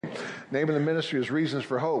Name of the ministry is Reasons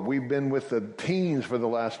for Hope. We've been with the teens for the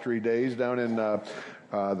last 3 days down in the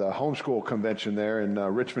homeschool convention there in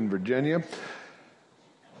Richmond, Virginia.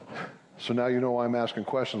 So now you know why I'm asking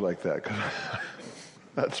questions like that, because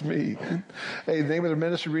that's me. Hey, the name of the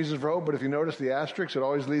ministry, Reasons for Hope, but if you notice the asterisk, it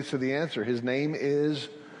always leads to the answer. His name is...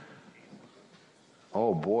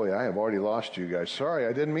 Oh boy, I have already lost you guys. Sorry,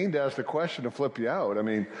 I didn't mean to ask the question to flip you out.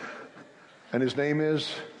 And his name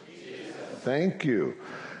is? Jesus. Thank you.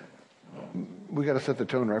 We got to set the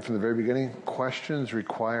tone right from the very beginning. Questions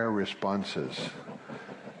require responses.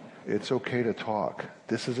 It's okay to talk.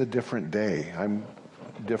 This is a different day. I'm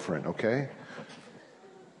different, okay?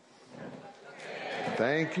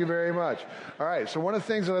 Thank you very much. All right, so one of the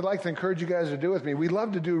things that I'd like to encourage you guys to do with me, we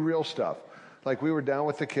love to do real stuff. Like we were down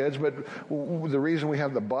with the kids, but the reason we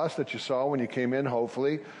have the bus that you saw when you came in,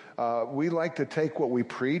 hopefully, we like to take what we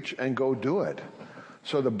preach and go do it.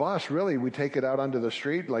 So the bus, really, we take it out onto the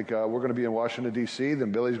street. Like we're going to be in Washington, D.C.,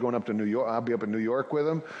 then Billy's going up to New York. I'll be up in New York with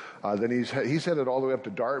him. Then he's headed all the way up to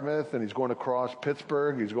Dartmouth, and he's going across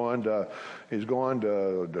Pittsburgh. He's going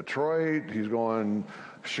to Detroit. He's going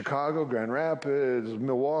Chicago, Grand Rapids,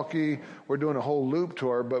 Milwaukee. We're doing a whole loop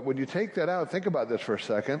tour. But when you take that out, think about this for a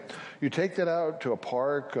second. You take that out to a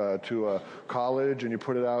park, to a college, and you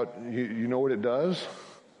put it out. You know what it does?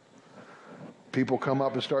 People come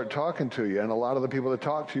up and start talking to you. And a lot of the people that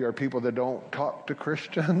talk to you are people that don't talk to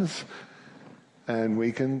Christians. And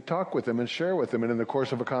we can talk with them and share with them. And in the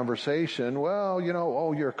course of a conversation, well,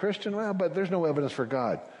 you're a Christian? Well, but there's no evidence for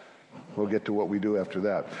God. We'll get to what we do after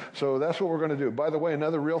that. So that's what we're going to do. By the way,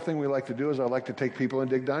 another real thing we like to do is I like to take people and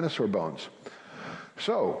dig dinosaur bones.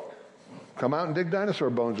 So come out and dig dinosaur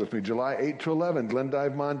bones with me. July 8 to 11,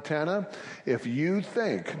 Glendive, Montana. If you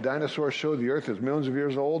think dinosaurs show the earth is millions of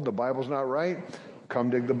years old, the Bible's not right, come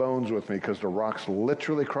dig the bones with me, because the rocks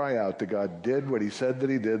literally cry out that God did what he said that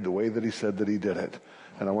he did, the way that he said that he did it.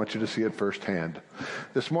 And I want you to see it firsthand.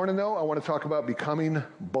 This morning, though, I want to talk about becoming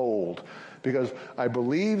bold, because I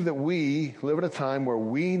believe that we live at a time where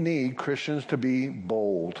we need Christians to be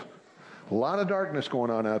bold. A lot of darkness going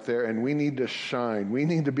on out there, and we need to shine. We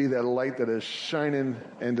need to be that light that is shining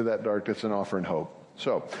into that darkness and offering hope.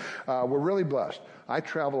 So we're really blessed. I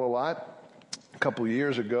travel a lot. A couple of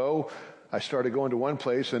years ago, I started going to one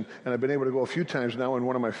place, and I've been able to go a few times now, and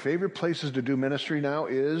one of my favorite places to do ministry now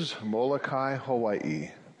is Molokai,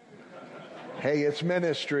 Hawaii. Hey, it's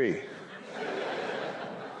ministry.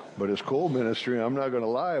 But it's cool ministry, I'm not going to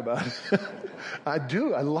lie about it. I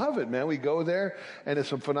do. I love it, man. We go there, and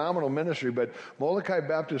it's a phenomenal ministry. But Molokai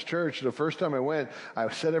Baptist Church, the first time I went, I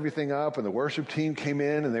set everything up, and the worship team came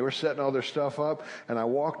in, and they were setting all their stuff up, and I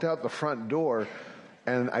walked out the front door,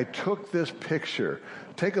 and I took this picture.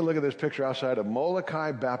 Take a look at this picture outside of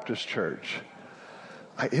Molokai Baptist Church.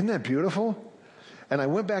 Isn't that beautiful? And I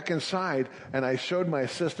went back inside, and I showed my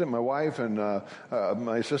assistant, my wife, and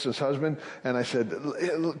my assistant's husband, and I said,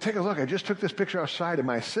 take a look. I just took this picture outside, and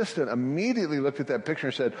my assistant immediately looked at that picture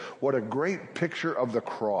and said, what a great picture of the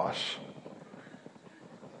cross.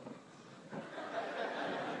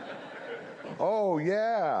 Oh,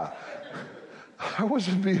 yeah. I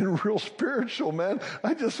wasn't being real spiritual, man.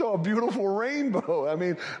 I just saw a beautiful rainbow.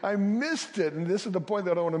 I missed it, and this is the point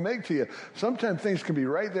that I want to make to you. Sometimes things can be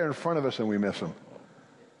right there in front of us, and we miss them.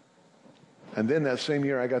 And then that same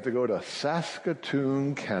year, I got to go to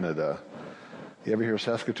Saskatoon, Canada. You ever hear of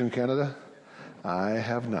Saskatoon, Canada? I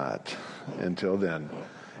have not until then.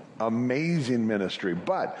 Amazing ministry.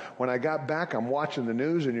 But when I got back, I'm watching the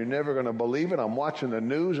news, and you're never going to believe it. I'm watching the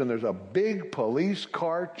news, and there's a big police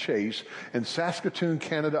car chase in Saskatoon,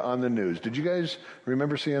 Canada on the news. Did you guys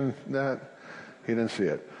remember seeing that? You didn't see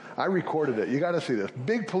it. I recorded it. You got to see this.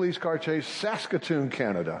 Big police car chase, Saskatoon,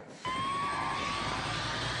 Canada.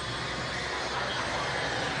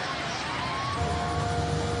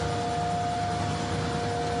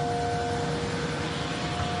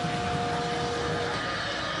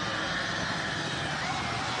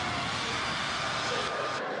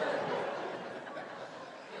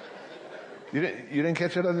 You didn't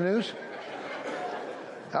catch that on the news?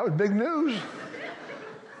 That was big news.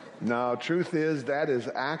 No, truth is, that is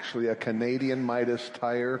actually a Canadian Midas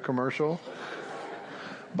tire commercial.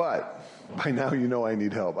 But by now you know I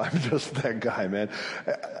need help. I'm just that guy, man.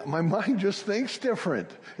 My mind just thinks different.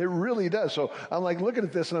 It really does. So I'm like looking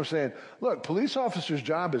at this and I'm saying, look, police officer's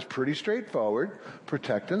job is pretty straightforward.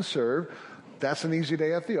 Protect and serve. That's an easy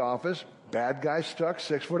day at the office. Bad guy stuck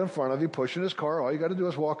 6 foot in front of you, pushing his car. All you got to do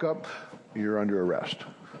is walk up. You're under arrest.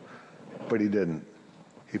 But he didn't.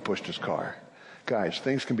 He pushed his car. Guys,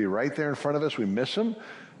 things can be right there in front of us. We miss them.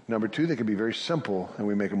 Number two, they can be very simple, and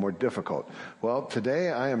we make them more difficult. Well,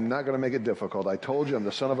 today I am not going to make it difficult. I told you I'm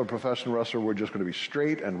the son of a professional wrestler. We're just going to be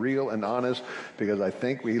straight and real and honest because I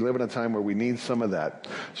think we live in a time where we need some of that.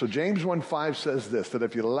 So James 1:5 says this, that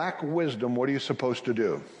if you lack wisdom, what are you supposed to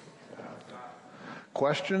do?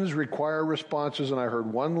 Questions require responses, and I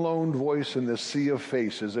heard one lone voice in this sea of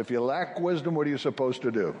faces. If you lack wisdom, what are you supposed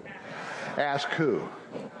to do? Ask who?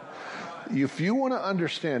 If you want to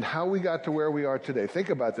understand how we got to where we are today, think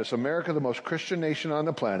about this. America, the most Christian nation on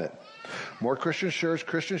the planet. More Christian shirts,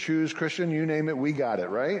 Christian shoes, Christian, you name it, we got it,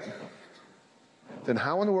 right? Then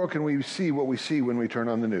how in the world can we see what we see when we turn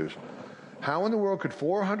on the news? How in the world could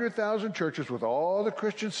 400,000 churches with all the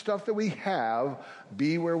Christian stuff that we have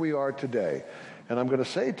be where we are today? And I'm going to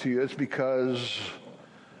say to you, it's because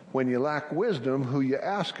when you lack wisdom, who you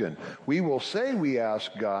asking? We will say we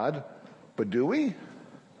ask God, but do we?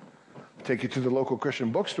 Take you to the local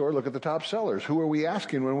Christian bookstore, look at the top sellers. Who are we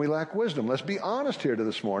asking when we lack wisdom? Let's be honest here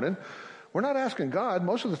this morning. We're not asking God.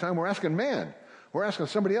 Most of the time we're asking man. We're asking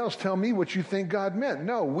somebody else, tell me what you think God meant.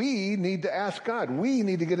 No, we need to ask God. We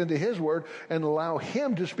need to get into His Word and allow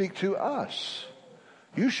Him to speak to us.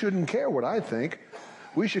 You shouldn't care what I think.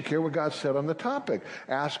 We should care what God said on the topic.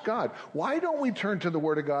 Ask God. Why don't we turn to the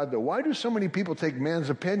Word of God, though? Why do so many people take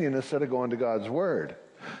man's opinion instead of going to God's Word?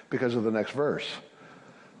 Because of the next verse.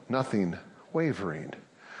 Nothing wavering.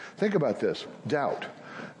 Think about this. Doubt.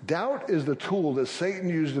 Doubt is the tool that Satan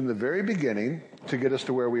used in the very beginning to get us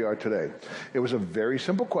to where we are today. It was a very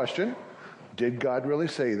simple question. Did God really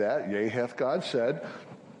say that? Yea, hath God said.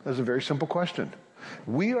 That's a very simple question.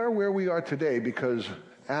 We are where we are today because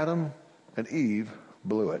Adam and Eve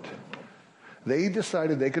blew it. They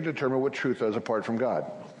decided they could determine what truth was apart from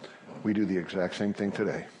God. We do the exact same thing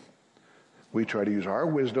today. We try to use our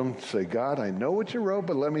wisdom to say, God, I know what you wrote,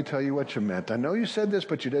 but let me tell you what you meant. I know you said this,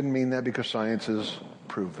 but you didn't mean that because science is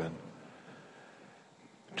proven.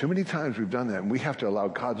 Too many times we've done that, and we have to allow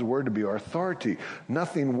God's word to be our authority.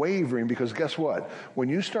 Nothing wavering, because guess what? When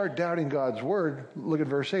you start doubting God's word, look at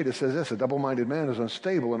verse 8. It says this, a double-minded man is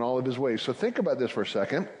unstable in all of his ways. So think about this for a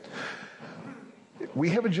second. We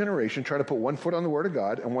have a generation trying to put one foot on the word of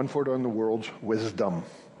God and one foot on the world's wisdom.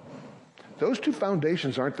 Those two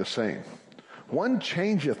foundations aren't the same. One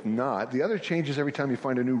changeth not. The other changes every time you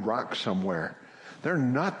find a new rock somewhere. They're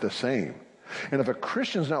not the same. And if a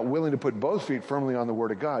Christian's not willing to put both feet firmly on the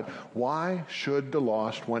Word of God, why should the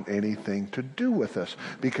lost want anything to do with us?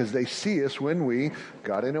 Because they see us when we,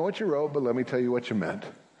 God, I know what you wrote, but let me tell you what you meant.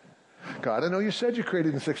 God, I know you said you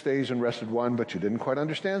created in 6 days and rested one, but you didn't quite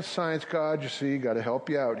understand science, God. You see, got to help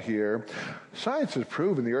you out here. Science has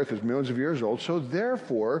proven the earth is millions of years old, so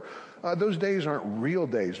therefore, those days aren't real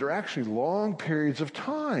days. They're actually long periods of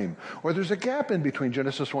time. Or there's a gap in between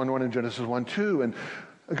Genesis 1:1 and Genesis 1:2. And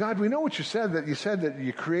God, we know what you said that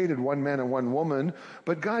you created one man and one woman,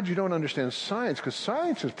 but God, you don't understand science, because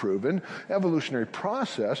science has proven evolutionary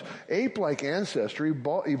process, ape-like ancestry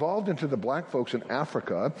evolved into the black folks in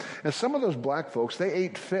Africa, and some of those black folks, they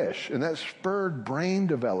ate fish, and that spurred brain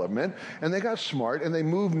development, and they got smart, and they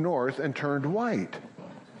moved north and turned white.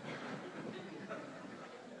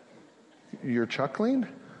 You're chuckling?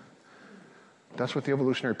 That's what the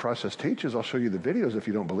evolutionary process teaches. I'll show you the videos if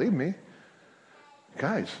you don't believe me.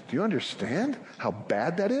 Guys, do you understand how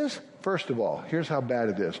bad that is? First of all, here's how bad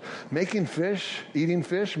it is. Making fish, eating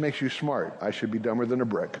fish makes you smart. I should be dumber than a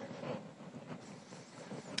brick.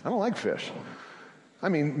 I don't like fish. I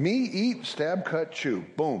mean, me, eat, stab, cut, chew.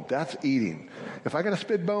 Boom, that's eating. If I got a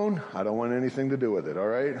spit bone, I don't want anything to do with it, all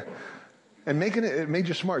right? And making it made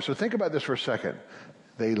you smart. So think about this for a second.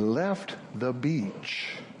 They left the beach,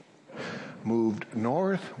 moved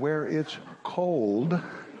north where it's cold,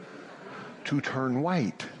 to turn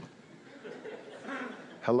white.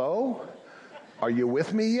 Hello? Are you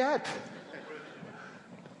with me yet?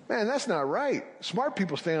 Man, that's not right. Smart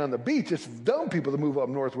people stay on the beach. It's dumb people that move up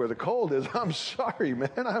north where the cold is. I'm sorry, man.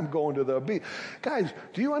 I'm going to the beach. Guys,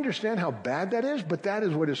 do you understand how bad that is? But that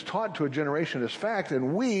is what is taught to a generation as fact,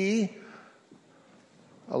 and we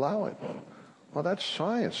allow it. Well, that's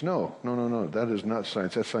science. No. That is not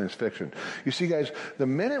science. That's science fiction. You see, guys, the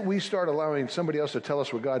minute we start allowing somebody else to tell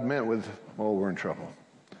us what God meant we're in trouble.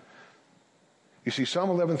 You see, Psalm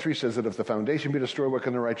 11:3 says that if the foundation be destroyed, what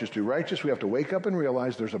can the righteous do? Righteous, we have to wake up and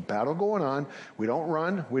realize there's a battle going on. We don't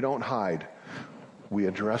run. We don't hide. We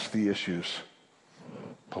address the issues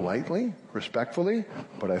politely, respectfully,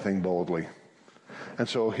 but I think boldly. And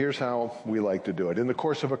so here's how we like to do it. In the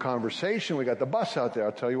course of a conversation, we got the bus out there.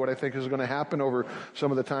 I'll tell you what I think is going to happen over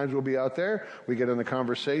some of the times we'll be out there. We get in the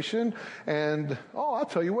conversation, and, I'll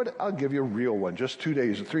tell you what, I'll give you a real one. Just 3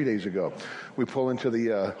 days ago, we pull into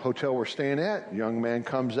the hotel we're staying at. Young man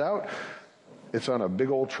comes out. It's on a big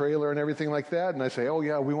old trailer and everything like that. And I say, oh,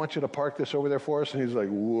 yeah, we want you to park this over there for us. And he's like,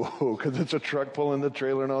 whoa, because it's a truck pulling the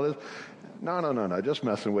trailer and all this. No, just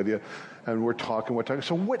messing with you. And we're talking.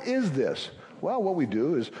 So what is this? Well, what we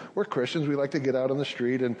do is we're Christians. We like to get out on the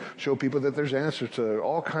street and show people that there's answers to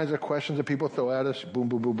all kinds of questions that people throw at us. Boom,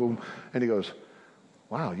 boom, boom, boom. And he goes,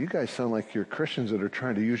 wow, you guys sound like you're Christians that are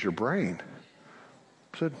trying to use your brain.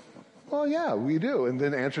 I said, well, yeah, we do. And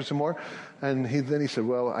then answered some more. And then he said,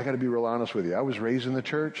 well, I got to be real honest with you. I was raised in the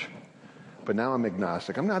church, but now I'm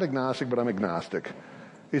agnostic. I'm not agnostic, but I'm agnostic.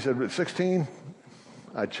 He said, at 16,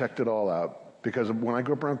 I checked it all out. Because when I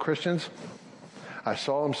grew up around Christians, I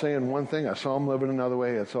saw them saying one thing. I saw them living another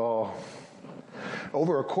way. It's all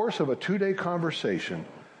over a course of a 2-day conversation.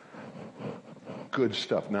 Good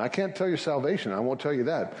stuff. Now, I can't tell you salvation. I won't tell you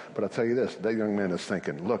that. But I'll tell you this. That young man is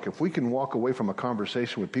thinking, look, if we can walk away from a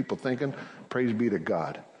conversation with people thinking, praise be to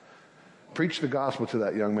God. Preach the gospel to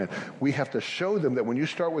that young man. We have to show them that when you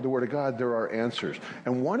start with the Word of God, there are answers.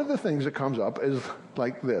 And one of the things that comes up is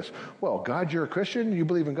like this. Well, God, you're a Christian? You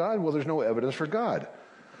believe in God? Well, there's no evidence for God.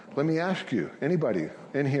 Let me ask you, anybody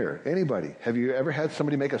in here, anybody, have you ever had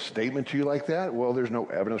somebody make a statement to you like that? Well, there's no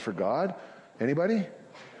evidence for God. Anybody?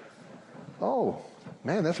 Oh,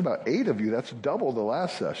 man, that's about 8 of you. That's double the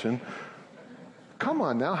last session. Come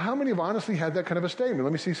on now. How many have honestly had that kind of a statement?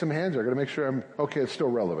 Let me see some hands there. I got to make sure okay, it's still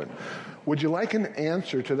relevant. Would you like an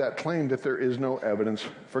answer to that claim that there is no evidence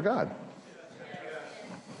for God?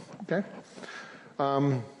 Okay.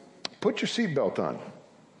 Put your seatbelt on.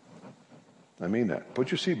 I mean that.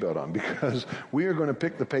 Put your seatbelt on because we are going to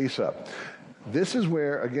pick the pace up. This is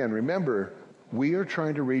where, again, remember, we are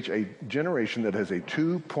trying to reach a generation that has a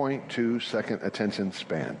 2.2 second attention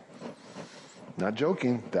span. Not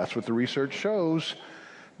joking. That's what the research shows,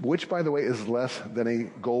 which, by the way, is less than a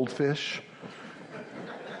goldfish.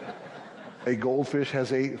 A goldfish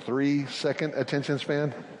has a 3-second attention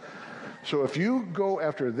span. So if you go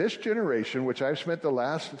after this generation, which I've spent the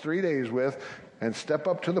last 3 days with, and step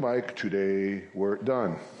up to the mic, today we're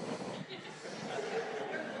done.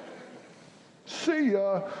 See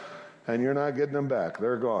ya. And you're not getting them back.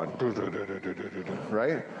 They're gone.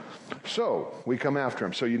 Right? So we come after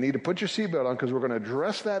them. So you need to put your seatbelt on because we're going to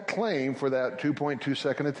address that claim for that 2.2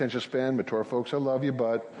 second attention span. Mature folks, I love you,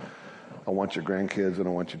 but I want your grandkids and I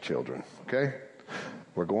want your children. Okay?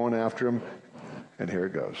 We're going after them. And here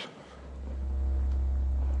it goes.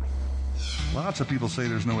 Lots of people say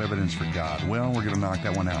there's no evidence for God. Well, we're going to knock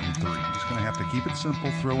that one out in 3. Just going to have to keep it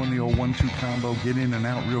simple, throw in the old 1-2 combo, get in and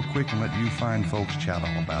out real quick, and let you fine folks chat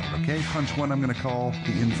all about it, okay? Punch 1 I'm going to call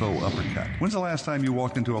the info uppercut. When's the last time you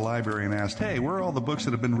walked into a library and asked, hey, where are all the books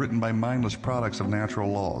that have been written by mindless products of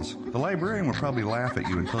natural laws? The librarian will probably laugh at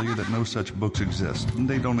you and tell you that no such books exist. And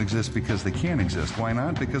they don't exist because they can't exist. Why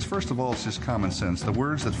not? Because first of all, it's just common sense. The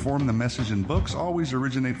words that form the message in books always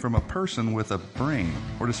originate from a person with a brain.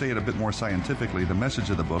 Or to say it a bit more scientifically, the message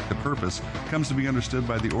of the book, the purpose, comes to be understood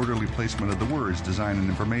by the orderly placement of the words, design, and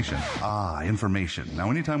information. Information. Now,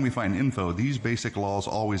 anytime we find info, these basic laws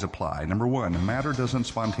always apply. Number 1, matter doesn't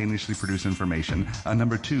spontaneously produce information.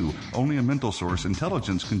 Number 2, only a mental source,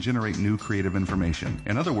 intelligence, can generate new creative information.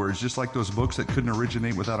 In other words, just like those books that couldn't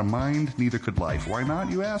originate without a mind, neither could life. Why not,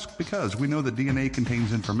 you ask? Because we know that DNA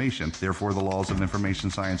contains information. Therefore, the laws of information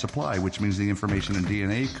science apply, which means the information in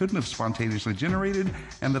DNA couldn't have spontaneously generated,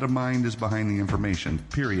 and that a mind is behind the information.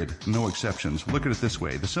 Period. No exceptions. Look at it this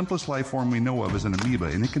way. The simplest life form we know of is an amoeba,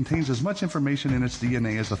 and it contains as much information in its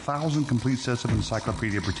DNA as 1,000 complete sets of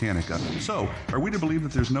Encyclopedia Britannica. So, are we to believe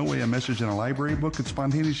that there's no way a message in a library book could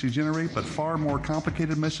spontaneously generate, but far more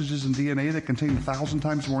complicated messages in DNA that contain 1,000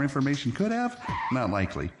 times more information could have? Not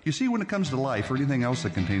likely. You see, when it comes to life or anything else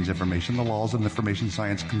that contains information, the laws of information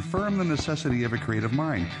science confirm the necessity of a creative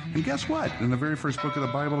mind. And guess what? In the very first book of the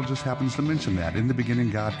Bible, it just happens to mention that. In the beginning,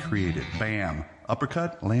 God created. Bam.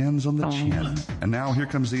 Uppercut lands on the chin. And now here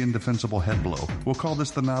comes the indefensible head blow. We'll call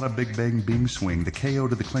this the Nada Big Bang Bing Swing, the KO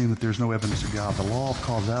to the claim that there's no evidence of God, the law of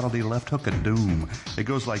causality, left hook of doom. It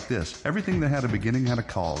goes like this. Everything that had a beginning had a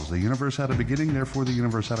cause. The universe had a beginning, therefore the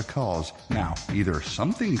universe had a cause. Now, either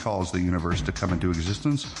something caused the universe to come into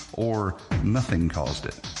existence, or nothing caused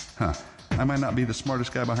it. I might not be the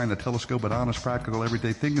smartest guy behind the telescope, but honest, practical,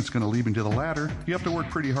 everyday thinking's going to lead me to the latter. You have to work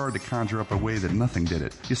pretty hard to conjure up a way that nothing did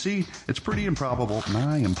it. You see, it's pretty improbable,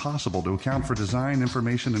 nigh impossible, to account for design,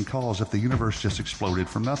 information, and cause if the universe just exploded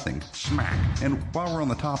from nothing. Smack. And while we're on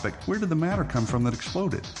the topic, where did the matter come from that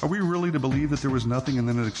exploded? Are we really to believe that there was nothing and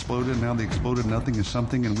then it exploded, and now the exploded nothing is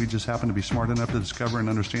something, and we just happen to be smart enough to discover and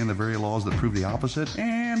understand the very laws that prove the opposite?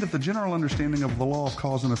 And if the general understanding of the law of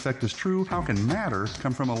cause and effect is true, how can matter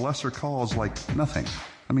come from a lesser cause like nothing?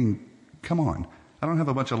 I mean, come on. I don't have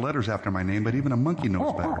a bunch of letters after my name, but even a monkey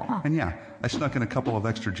knows better. And yeah, I snuck in a couple of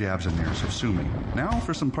extra jabs in there, so sue me. Now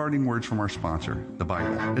for some parting words from our sponsor, the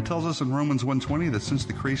Bible. It tells us in Romans 1:20 that since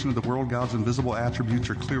the creation of the world, God's invisible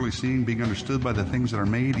attributes are clearly seen, being understood by the things that are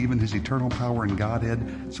made, even his eternal power and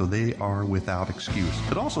Godhead, so they are without excuse.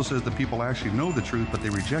 It also says that people actually know the truth, but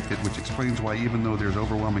they reject it, which explains why even though there's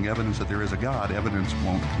overwhelming evidence that there is a God, evidence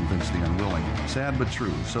won't convince the unwilling. Sad but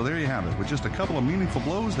true. So there you have it. With just a couple of meaningful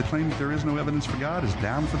blows, the claim that there is no evidence for God is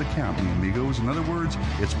down for the count, mi amigos. In other words,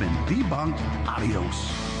 it's been debunked. Adios.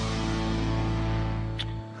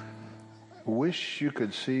 Wish you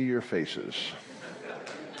could see your faces.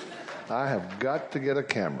 I have got to get a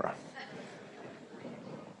camera.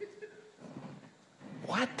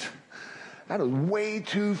 What? That was way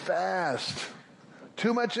too fast.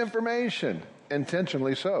 Too much information.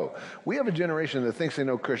 Intentionally so. We have a generation that thinks they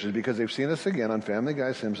know Christians because they've seen us again on Family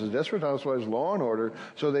Guy, Simpsons, Desperate Housewives, Law and Order,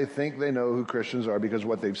 so they think they know who Christians are because of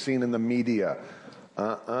what they've seen in the media.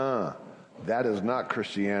 That is not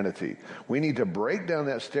Christianity. We need to break down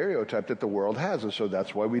that stereotype that the world has, and so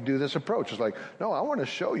that's why we do this approach. It's like, no, I want to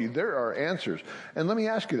show you there are answers. And let me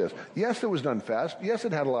ask you this. Yes, it was done fast. Yes,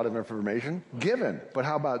 it had a lot of information given. But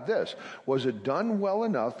how about this? Was it done well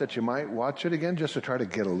enough that you might watch it again just to try to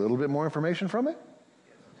get a little bit more information from it?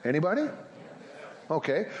 Anybody?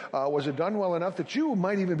 Okay. Was it done well enough that you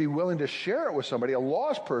might even be willing to share it with somebody, a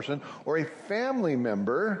lost person or a family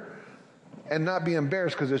member, and not be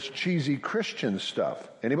embarrassed because it's cheesy Christian stuff?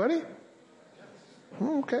 Anybody?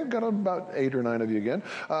 Okay, got about 8 or 9 of you again.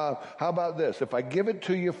 How about this? If I give it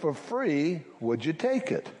to you for free, would you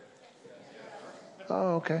take it?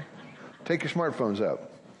 Oh, okay. Take your smartphones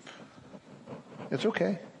out. It's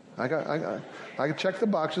okay. I checked the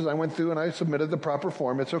boxes. I went through and I submitted the proper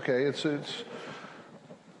form. It's okay.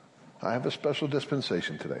 I have a special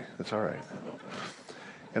dispensation today. It's all right.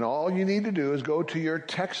 And all you need to do is go to your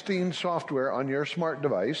texting software on your smart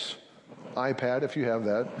device, iPad if you have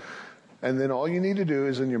that, and then all you need to do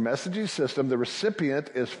is in your messaging system, the recipient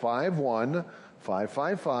is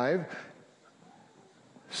 51555.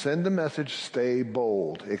 Send the message, stay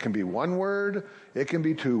bold. It can be 1 word, it can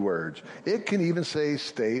be 2 words. It can even say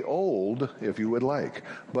stay old if you would like,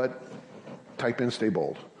 but type in stay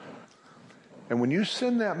bold. And when you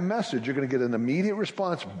send that message, you're going to get an immediate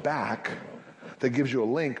response back that gives you a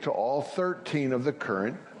link to all 13 of the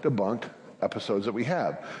current debunked episodes that we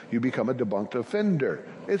have. You become a debunked offender.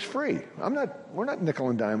 It's free. We're not nickel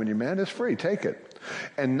and diming you, man. It's free. Take it.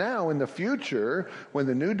 And now in the future, when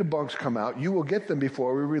the new debunks come out, you will get them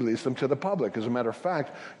before we release them to the public. As a matter of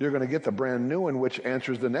fact, you're going to get the brand new one, which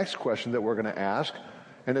answers the next question that we're going to ask,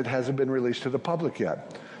 and it hasn't been released to the public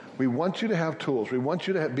yet. We want you to have tools. We want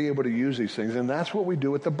you to be able to use these things, and that's what we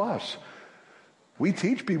do at the bus. We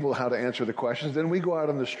teach people how to answer the questions. Then we go out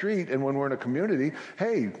on the street, and when we're in a community,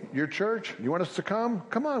 hey, your church, you want us to come?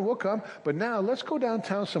 Come on, we'll come. But now let's go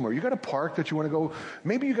downtown somewhere. You got a park that you want to go.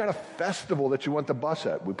 Maybe you got a festival that you want the bus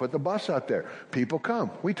at. We put the bus out there. People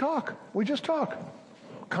come. We talk. We just talk.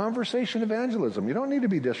 Conversation evangelism. You don't need to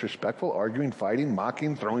be disrespectful, arguing, fighting,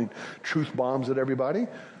 mocking, throwing truth bombs at everybody.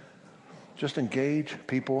 Just engage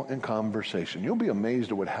people in conversation. You'll be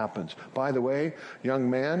amazed at what happens. By the way,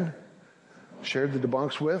 young man, shared the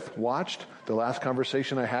debunks with, watched the last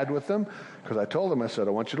conversation I had with them, because I told them, I said,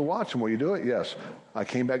 I want you to watch them. Will you do it? Yes. I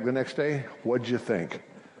came back the next day. What'd you think?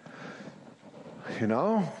 You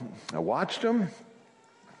know, I watched them,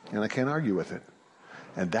 and I can't argue with it.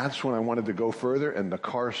 And that's when I wanted to go further, and the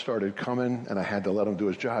car started coming, and I had to let him do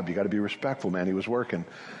his job. You got to be respectful, man. He was working,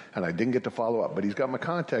 and I didn't get to follow up. But he's got my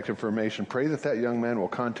contact information. Pray that young man will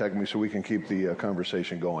contact me so we can keep the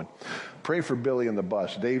conversation going. Pray for Billy in the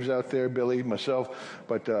bus. Dave's out there, Billy, myself.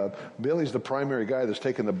 But Billy's the primary guy that's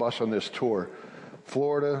taking the bus on this tour.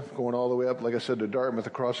 Florida, going all the way up, like I said, to Dartmouth,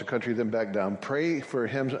 across the country, then back down. Pray for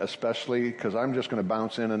him especially, because I'm just going to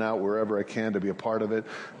bounce in and out wherever I can to be a part of it.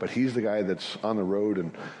 But he's the guy that's on the road,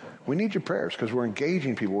 and we need your prayers because we're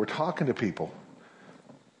engaging people. We're talking to people.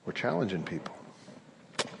 We're challenging people.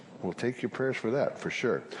 We'll take your prayers for that, for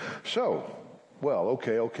sure. So, Well,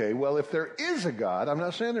 okay. Well, if there is a God, I'm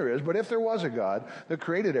not saying there is, but if there was a God that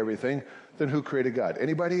created everything, then who created God?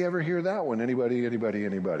 Anybody ever hear that one?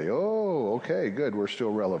 Anybody? Oh, okay, good. We're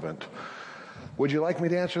still relevant. Would you like me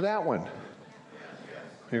to answer that one?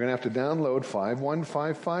 You're going to have to download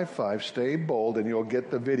 51555, stay bold, and you'll get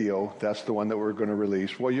the video. That's the one that we're going to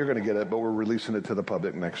release. Well, you're going to get it, but we're releasing it to the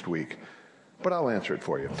public next week. But I'll answer it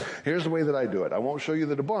for you. Here's the way that I do it. I won't show you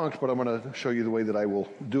the debunked, but I'm going to show you the way that I will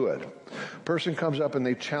do it. Person comes up and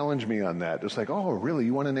they challenge me on that. It's like, oh, really?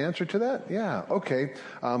 You want an answer to that? Yeah, okay.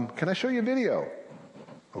 Can I show you a video?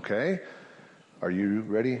 Okay. Are you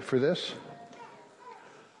ready for this?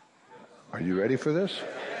 Are you ready for this?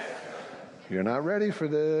 You're not ready for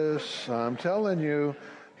this. I'm telling you.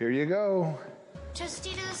 Here you go.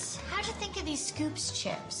 Tostitos, how'd you think of these Scoops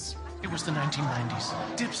chips? It was the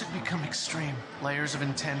 1990s. Dips had become extreme. Layers of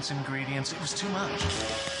intense ingredients. It was too much.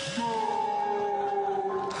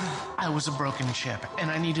 I was a broken chip,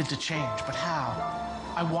 and I needed to change, but how?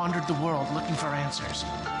 I wandered the world looking for answers.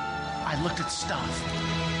 I looked at stuff.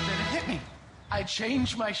 Then it hit me. I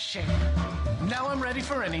changed my shape. Now I'm ready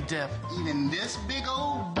for any dip. Even this big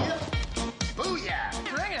old dip? Booyah!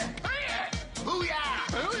 Bring it! Bring it! Booyah!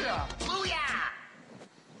 Booyah! Booyah!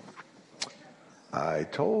 I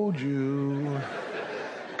told you.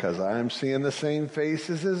 Because I'm seeing the same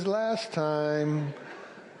faces as last time.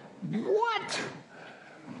 What?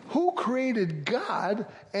 Who created God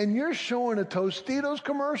and you're showing a Tostitos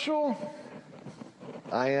commercial?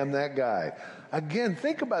 I am that guy. Again,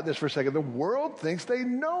 think about this for a second. The world thinks they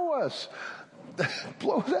know us.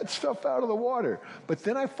 Blow that stuff out of the water. But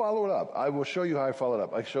then I follow it up. I will show you how I follow it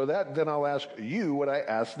up. I show that, then I'll ask you what I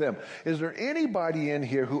asked them. Is there anybody in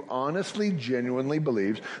here who honestly, genuinely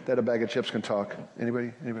believes that a bag of chips can talk?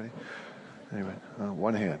 Anybody?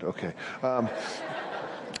 One hand. Okay.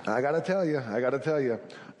 I got to tell you,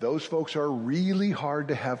 those folks are really hard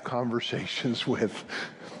to have conversations with.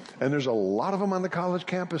 And there's a lot of them on the college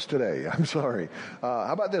campus today. I'm sorry.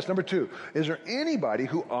 How about this? Number 2. Is there anybody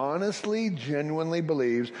who honestly, genuinely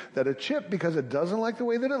believes that a chip, because it doesn't like the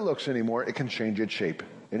way that it looks anymore, it can change its shape?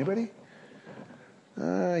 Anybody?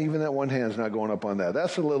 Even that one hand's not going up on that.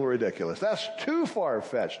 That's a little ridiculous. That's too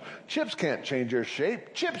far-fetched. Chips can't change their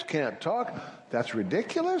shape. Chips can't talk. That's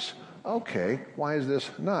ridiculous? Okay. Why is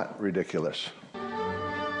this not ridiculous?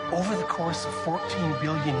 Over the course of 14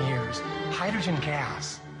 billion years, hydrogen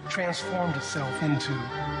gas transformed itself into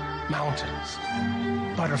mountains,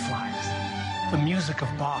 butterflies, the music of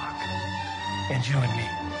Bach, and you and me.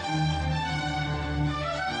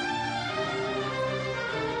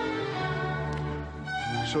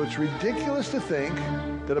 So it's ridiculous to think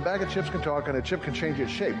that a bag of chips can talk and a chip can change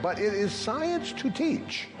its shape. But it is science to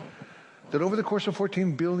teach that over the course of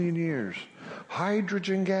 14 billion years,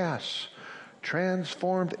 hydrogen gas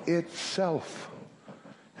transformed itself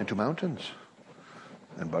into mountains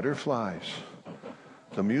and butterflies,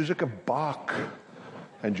 the music of Bach,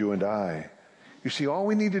 and you and I. You see, all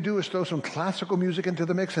we need to do is throw some classical music into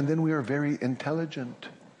the mix, and then we are very intelligent.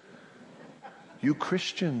 You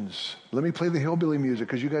Christians, let me play the hillbilly music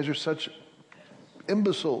because you guys are such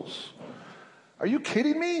imbeciles. Are you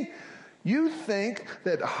kidding me? You think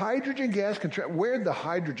that hydrogen gas where'd the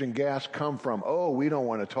hydrogen gas come from? Oh, we don't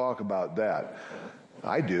want to talk about that.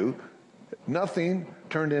 I do. Nothing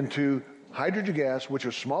turned into hydrogen gas, which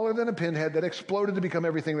was smaller than a pinhead, that exploded to become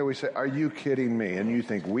everything that we say. Are you kidding me? And you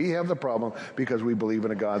think we have the problem because we believe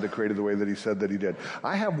in a God that created the way that he said that he did.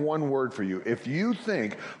 I have one word for you. If you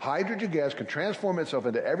think hydrogen gas can transform itself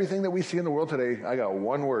into everything that we see in the world today, I got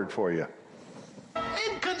one word for you.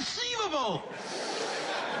 Inconceivable!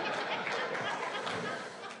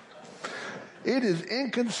 It is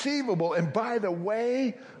inconceivable. And by the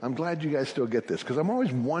way, I'm glad you guys still get this because I'm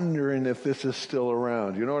always wondering if this is still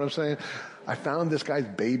around. You know what I'm saying? I found this guy's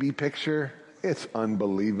baby picture. It's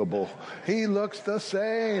unbelievable. He looks the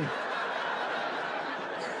same.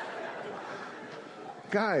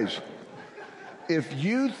 Guys, if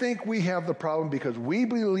you think we have the problem because we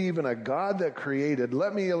believe in a God that created,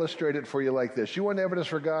 let me illustrate it for you like this. You want evidence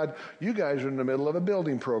for God? You guys are in the middle of a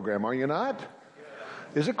building program, are you not?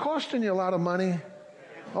 Is it costing you a lot of money?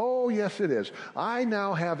 Oh, yes, it is. I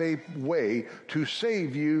now have a way to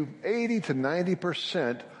save you 80 to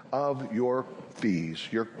 90% of your fees,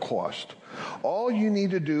 your cost. All you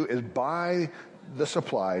need to do is buy the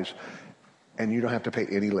supplies, and you don't have to pay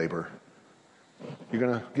any labor. You're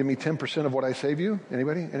going to give me 10% of what I save you?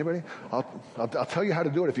 Anybody? I'll tell you how to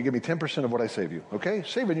do it if you give me 10% of what I save you. Okay?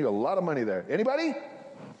 Saving you a lot of money there. Anybody?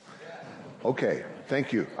 Okay.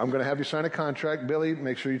 Thank you. I'm going to have you sign a contract. Billy,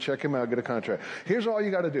 make sure you check him out, get a contract. Here's all you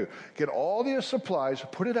got to do. Get all the supplies,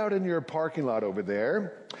 put it out in your parking lot over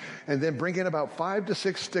there, and then bring in about 5 to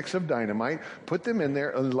 6 sticks of dynamite, put them in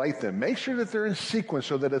there and light them. Make sure that they're in sequence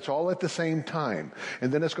so that it's all at the same time. And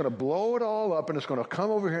then it's going to blow it all up, and it's going to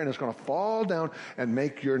come over here, and it's going to fall down and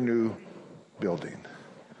make your new building.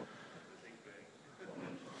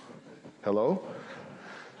 Hello?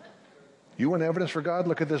 You want evidence for God?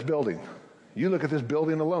 Look at this building. You look at this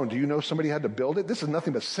building alone. Do you know somebody had to build it? This is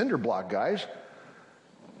nothing but cinder block, guys.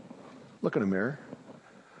 Look in a mirror.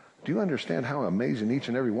 Do you understand how amazing each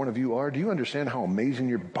and every one of you are? Do you understand how amazing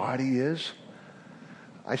your body is?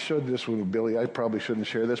 I showed this with Billy. I probably shouldn't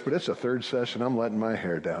share this, but it's the third session. I'm letting my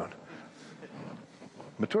hair down.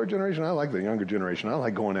 Mature generation, I like the younger generation. I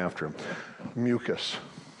like going after them. Mucus.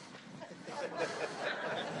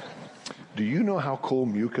 Do you know how cool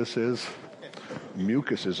mucus is?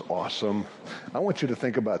 Mucus is awesome. I want you to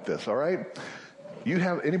think about this, all right?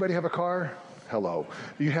 Anybody have a car? Hello.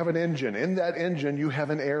 You have an engine. In that engine, you have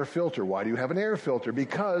an air filter. Why do you have an air filter?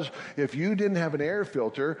 Because if you didn't have an air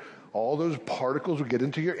filter, all those particles would get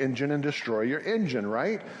into your engine and destroy your engine,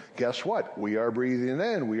 right? Guess what? We are breathing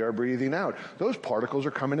in, we are breathing out. Those particles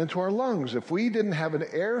are coming into our lungs. If we didn't have an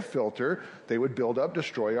air filter, they would build up,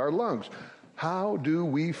 destroy our lungs. How do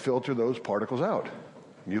we filter those particles out?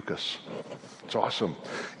 Mucus. It's awesome.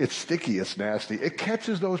 It's sticky. It's nasty. It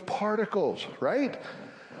catches those particles, right?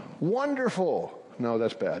 Wonderful. No,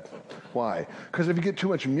 that's bad. Why? Because if you get too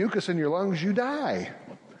much mucus in your lungs, you die,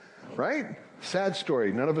 right? Sad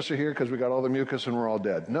story. None of us are here because we got all the mucus and we're all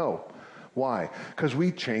dead. No. Why? Because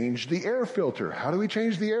we changed the air filter. How do we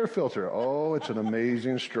change the air filter? Oh, it's an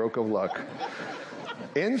amazing stroke of luck.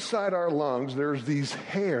 Inside our lungs, there's these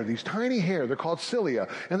tiny hair. They're called cilia.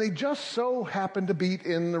 And they just so happen to beat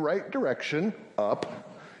in the right direction, up,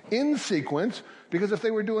 in sequence, because if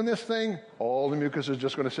they were doing this thing, all the mucus is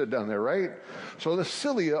just going to sit down there, right? So the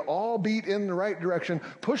cilia all beat in the right direction,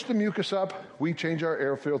 push the mucus up, we change our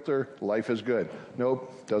air filter, life is good.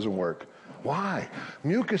 Nope, doesn't work. Why?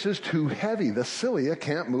 Mucus is too heavy. The cilia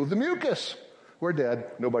can't move the mucus. We're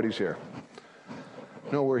dead. Nobody's here.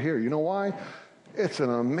 No, we're here. You know why? It's an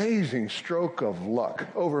amazing stroke of luck.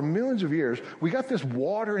 Over millions of years, we got this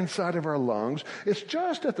water inside of our lungs. It's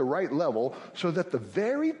just at the right level so that the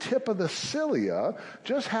very tip of the cilia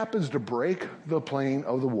just happens to break the plane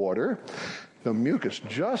of the water. The mucus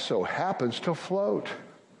just so happens to float.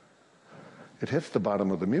 It hits the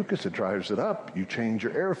bottom of the mucus. It drives it up. You change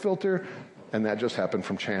your air filter, and that just happened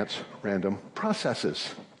from chance, random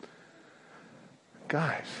processes.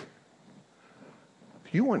 Guys,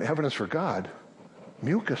 you want evidence for God?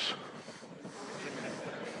 Mucus.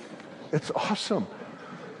 It's awesome.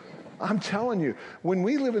 I'm telling you, when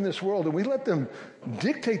we live in this world and we let them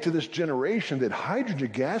dictate to this generation that hydrogen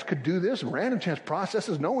gas could do this, random chance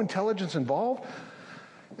processes, no intelligence involved,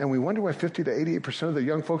 and we wonder why 50 to 88% of the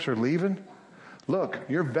young folks are leaving, look,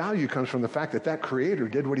 your value comes from the fact that that creator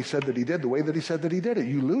did what he said that he did, the way that he said that he did it.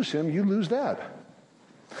 You lose him, you lose that.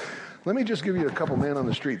 Let me just give you a couple man on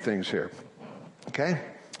the street things here, okay?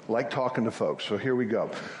 Like talking to folks. So here we go.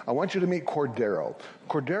 I want you to meet Cordero.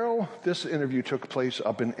 Cordero, this interview took place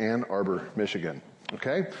up in Ann Arbor, Michigan.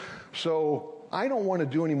 Okay? So I don't want to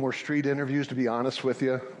do any more street interviews, to be honest with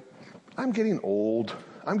you. I'm getting old.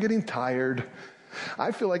 I'm getting tired.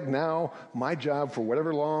 I feel like now my job, for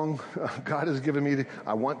whatever long God has given me,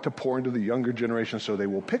 I want to pour into the younger generation so they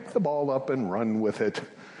will pick the ball up and run with it.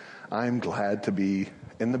 I'm glad to be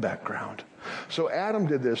in the background. So Adam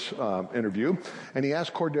did this interview, and he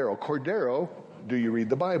asked Cordero, do you read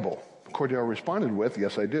the Bible? Cordero responded with,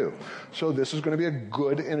 yes, I do. So this is going to be a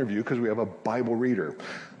good interview because we have a Bible reader.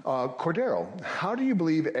 Cordero, how do you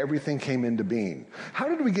believe everything came into being? How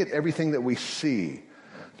did we get everything that we see?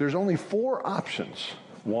 There's only 4 options.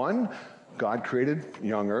 1, God created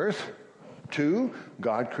young earth. 2,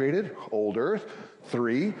 God created old earth.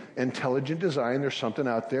 3, intelligent design. There's something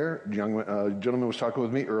out there. Young gentleman was talking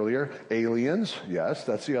with me earlier. Aliens. Yes,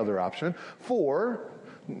 that's the other option. 4,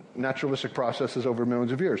 naturalistic processes over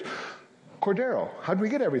millions of years. Cordero, how did we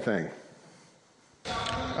get everything?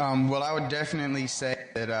 Well, I would definitely say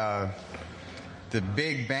that the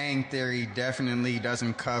Big Bang Theory definitely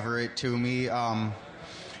doesn't cover it to me.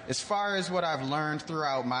 As far as what I've learned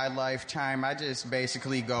throughout my lifetime, I just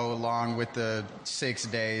basically go along with the 6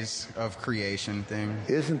 days of creation thing.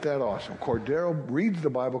 Isn't that awesome? Cordero reads the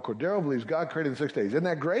Bible. Cordero believes God created in 6 days. Isn't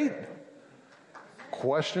that great?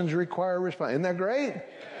 Questions require a response. Isn't that great?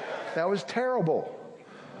 That was terrible.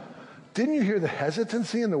 Didn't you hear the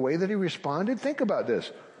hesitancy in the way that he responded? Think about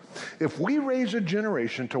this. If we raise a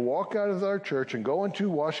generation to walk out of our church and go into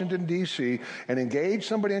Washington, D.C. and engage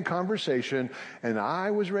somebody in conversation, and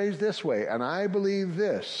I was raised this way, and I believe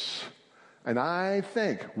this, and I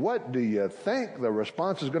think, what do you think the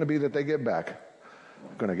response is going to be that they get back?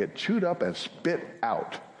 Going to get chewed up and spit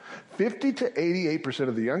out. 50 to 88%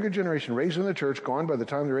 of the younger generation raised in the church gone by the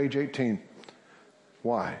time they're age 18.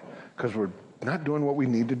 Why? Because we're not doing what we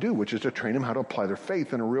need to do, which is to train them how to apply their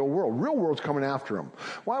faith in a real world. Real world's coming after them.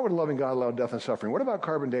 Why would a loving God allow death and suffering? What about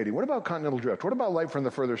carbon dating? What about continental drift? What about light from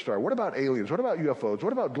the further star? What about aliens? What about UFOs?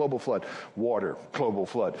 What about global flood? Water, global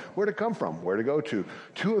flood. Where'd it come from? Where'd it go to?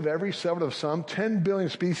 2 of every, 7 of some, 10 billion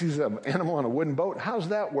species of animal on a wooden boat. How's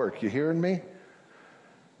that work? You hearing me?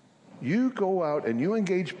 You go out and you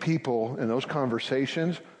engage people in those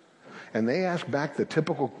conversations, and they ask back the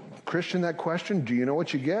typical Christian that question, do you know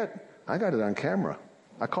what you get? I got it on camera.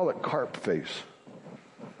 I call it carp face.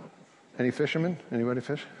 Any fishermen? Anybody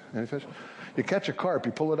fish? Any fish? You catch a carp,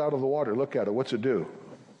 you pull it out of the water, look at it, what's it do?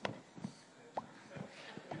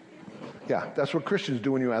 Yeah, that's what Christians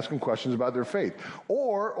do when you ask them questions about their faith.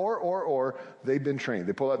 Or they've been trained.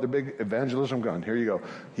 They pull out the big evangelism gun. Here you go.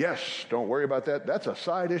 Yes, don't worry about that. That's a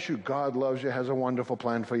side issue. God loves you, has a wonderful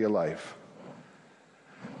plan for your life.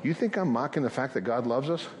 You think I'm mocking the fact that God loves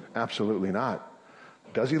us? Absolutely not.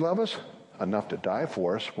 Does he love us? Enough to die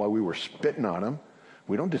for us while we were spitting on him.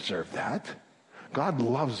 We don't deserve that. God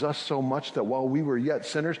loves us so much that while we were yet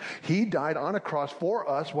sinners, he died on a cross for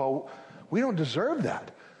us while we don't deserve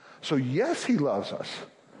that. So yes, he loves us.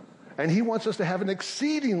 And he wants us to have an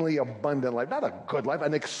exceedingly abundant life. Not a good life,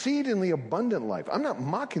 an exceedingly abundant life. I'm not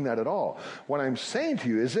mocking that at all. What I'm saying to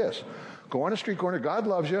you is this. Go on a street corner, God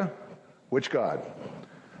loves you. Which God?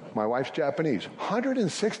 My wife's Japanese.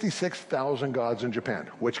 166,000 gods in Japan.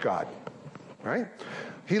 Which God? Right?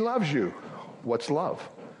 He loves you. What's love?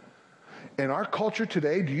 In our culture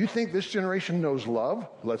today, do you think this generation knows love?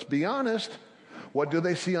 Let's be honest. What do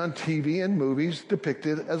they see on TV and movies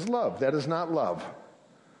depicted as love? That is not love.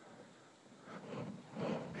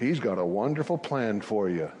 He's got a wonderful plan for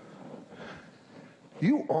you.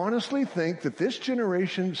 You honestly think that this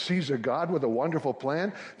generation sees a God with a wonderful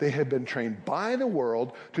plan? They have been trained by the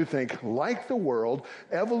world to think like the world.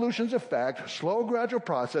 Evolution's a fact, slow gradual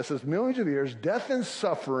processes, millions of years, death and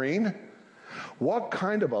suffering. What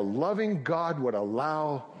kind of a loving God would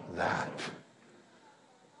allow that?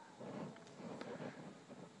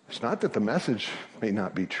 It's not that the message may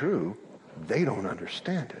not be true. They don't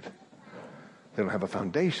understand it. They don't have a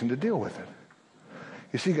foundation to deal with it.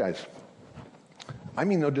 You see, guys, I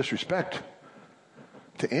mean no disrespect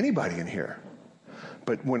to anybody in here.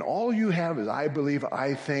 But when all you have is I believe,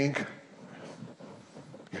 I think,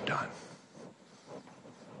 you're done.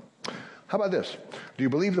 How about this? Do you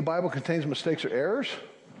believe the Bible contains mistakes or errors?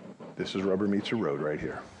 This is rubber meets the road right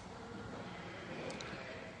here.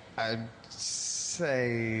 I'd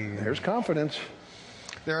say... There's confidence.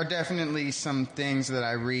 There are definitely some things that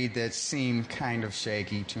I read that seem kind of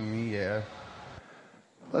shaky to me, yeah.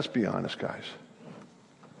 Let's be honest, guys.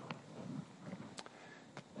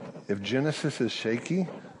 If Genesis is shaky,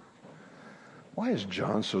 why is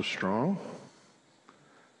John so strong?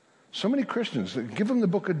 So many Christians, give them the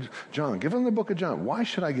book of John. Give them the book of John. Why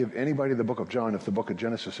should I give anybody the book of John if the book of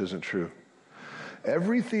Genesis isn't true?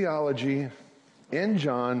 Every theology in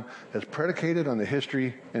John is predicated on the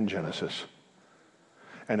history in Genesis.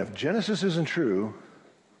 And if Genesis isn't true,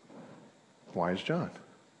 why is John?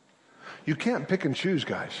 You can't pick and choose,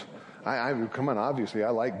 guys. Come on, obviously, I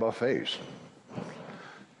like buffets.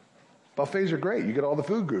 Buffets are great. You get all the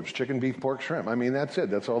food groups, chicken, beef, pork, shrimp. I mean, that's it.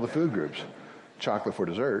 That's all the food groups. Chocolate for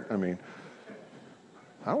dessert. I mean,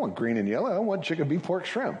 I don't want green and yellow. I want chicken, beef, pork,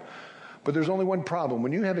 shrimp. But there's only one problem.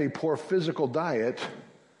 When you have a poor physical diet,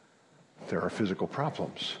 there are physical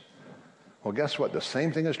problems. Well, guess what? The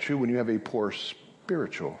same thing is true when you have a poor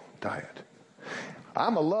spiritual diet.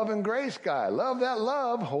 I'm a love and grace guy. Love that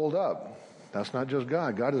love. Hold up. That's not just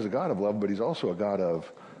God. God is a God of love, but he's also a God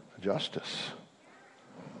of justice.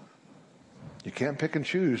 You can't pick and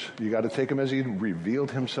choose. You got to take him as he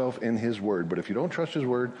revealed himself in his word. But if you don't trust his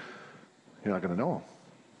word, you're not going to know him.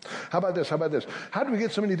 How about this? How about this? How do we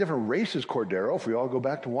get so many different races, Cordero, if we all go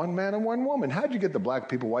back to one man and one woman? How'd you get the black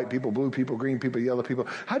people, white people, blue people, green people, yellow people?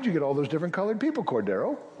 How'd you get all those different colored people,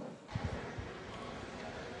 Cordero?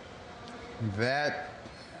 That,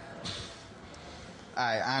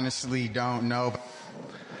 I honestly don't know.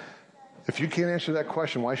 If you can't answer that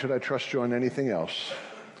question, why should I trust you on anything else?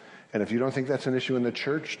 And if you don't think that's an issue in the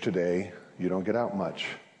church today, you don't get out much.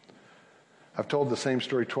 I've told the same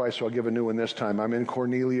story twice, so I'll give a new one this time. I'm in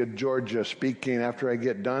Cornelia, Georgia, speaking. After I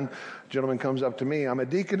get done, a gentleman comes up to me. I'm a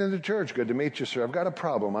deacon in the church. Good to meet you, sir. I've got a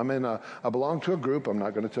problem. I belong to a group. I'm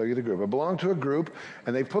not going to tell you the group. I belong to a group,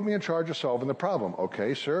 and they've put me in charge of solving the problem.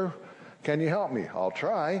 Okay, sir, can you help me? I'll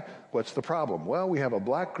try. What's the problem? Well, we have a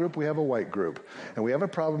black group, we have a white group. And we have a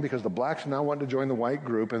problem because the blacks are not wanting to join the white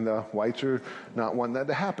group, and the whites are not wanting that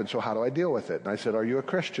to happen. So how do I deal with it? And I said, are you a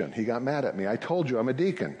Christian? He got mad at me. I told you I'm a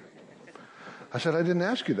deacon. I said, I didn't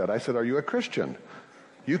ask you that. I said, are you a Christian?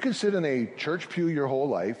 You can sit in a church pew your whole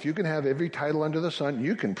life. You can have every title under the sun.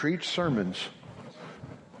 You can preach sermons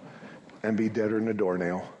and be deader than a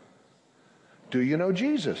doornail. Do you know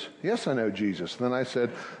Jesus? Yes, I know Jesus. Then I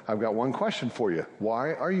said, I've got one question for you.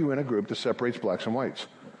 Why are you in a group that separates blacks and whites?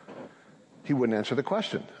 He wouldn't answer the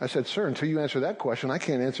question. I said, sir, until you answer that question, I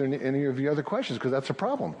can't answer any of your other questions because that's a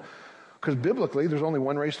problem. Because biblically, there's only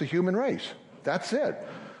one race, the human race. That's it.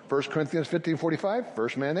 1 Corinthians 15:45,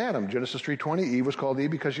 first man Adam. Genesis 3:20, Eve was called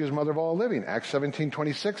Eve because she was mother of all living. Acts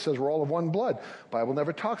 17:26 says we're all of one blood. Bible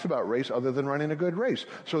never talks about race other than running a good race.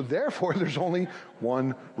 So therefore, there's only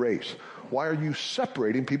one race. Why are you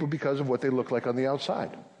separating people because of what they look like on the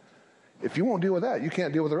outside? If you won't deal with that, you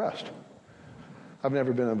can't deal with the rest. I've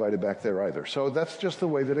never been invited back there either. So that's just the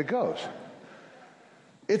way that it goes.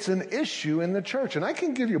 It's an issue in the church, and I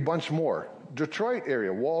can give you a bunch more. Detroit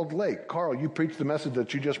area, Walled Lake. Carl, you preached the message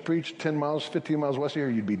that you just preached 10 miles, 15 miles west of here,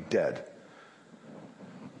 you'd be dead.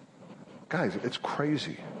 Guys, it's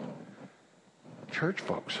crazy. Church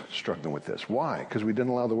folks struggling with this. Why? Because we didn't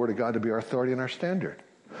allow the Word of God to be our authority and our standard.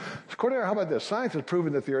 So, Cordero, how about this? Science has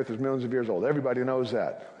proven that the earth is millions of years old. Everybody knows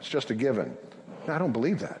that. It's just a given. Now, I don't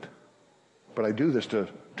believe that. But I do this to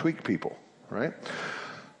tweak people, right?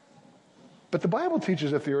 But the Bible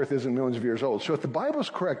teaches that the earth isn't millions of years old. So if the Bible's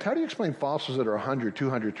correct, how do you explain fossils that are 100,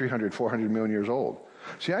 200, 300, 400 million years old?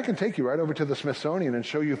 See, I can take you right over to the Smithsonian and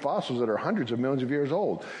show you fossils that are hundreds of millions of years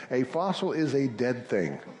old. A fossil is a dead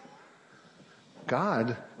thing.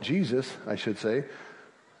 God, Jesus, I should say,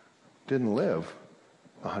 didn't live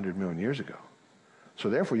 100 million years ago. So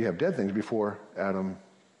therefore you have dead things before Adam.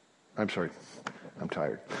 I'm sorry, I'm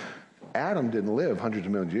tired. Adam didn't live hundreds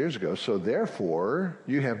of millions of years ago, so therefore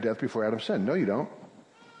you have death before Adam sinned. No, you don't.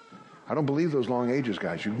 I don't believe those long ages,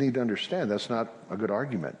 guys. You need to understand that's not a good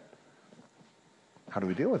argument. How do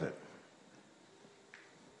we deal with it?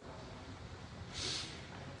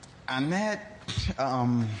 On that,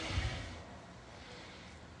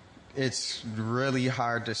 it's really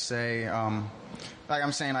hard to say. Like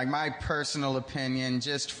I'm saying, like my personal opinion,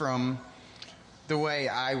 just from the way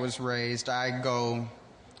I was raised, I go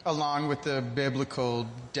along with the biblical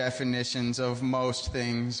definitions of most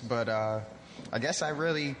things, but I guess I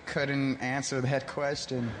really couldn't answer that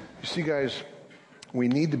question. You see, guys, we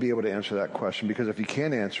need to be able to answer that question, because if you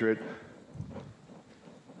can't answer it,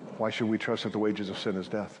 why should we trust that the wages of sin is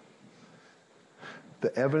death?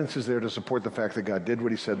 The evidence is there to support the fact that God did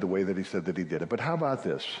what he said the way that he said that he did it. But how about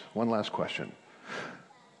this? One last question.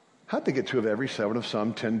 How'd they get 2 of every 7 of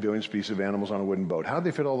some 10 billion species of animals on a wooden boat? How'd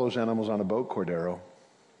they fit all those animals on a boat, Cordero?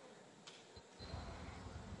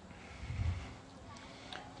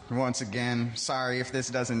 Once again, sorry if this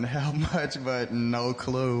doesn't help much, but no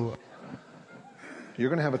clue. You're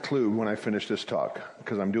going to have a clue when I finish this talk,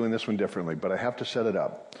 because I'm doing this one differently, but I have to set it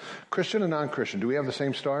up. Christian and non-Christian, do we have the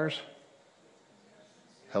same stars?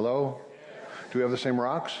 Hello? Do we have the same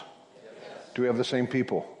rocks? Do we have the same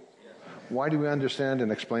people? Why do we understand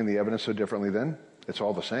and explain the evidence so differently then? It's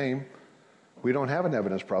all the same. We don't have an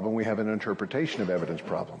evidence problem. We have an interpretation of evidence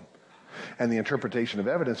problem. And the interpretation of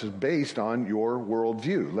evidence is based on your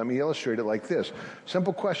worldview. Let me illustrate it like this.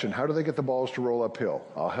 Simple question. How do they get the balls to roll uphill?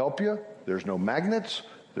 I'll help you. There's no magnets.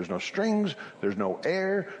 There's no strings. There's no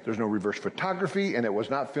air. There's no reverse photography. And it was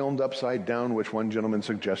not filmed upside down, which one gentleman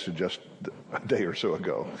suggested just a day or so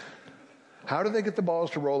ago. How do they get the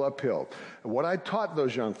balls to roll uphill? What I taught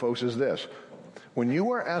those young folks is this. When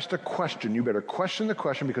you are asked a question, you better question the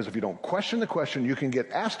question, because if you don't question the question, you can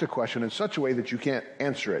get asked a question in such a way that you can't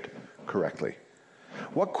answer it correctly.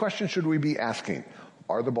 What question should we be asking?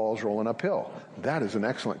 Are the balls rolling uphill? That is an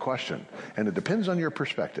excellent question, and it depends on your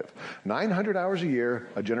perspective. 900 hours a year,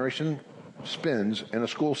 a generation spends in a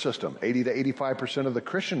school system. 80 to 85% of the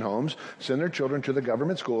Christian homes send their children to the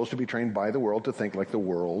government schools to be trained by the world to think like the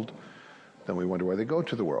world. Then we wonder why they go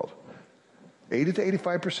to the world. 80 to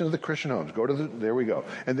 85% of the Christian homes go to there we go.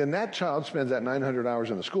 And then that child spends that 900 hours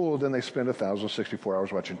in the school, then they spend 1,064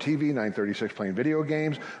 hours watching TV, 936 playing video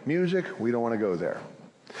games, music. We don't want to go there.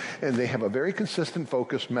 And they have a very consistent,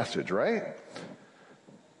 focused message, right?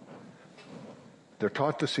 They're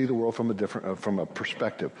taught to see the world from a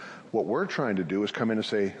perspective. What we're trying to do is come in and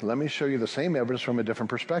say, let me show you the same evidence from a different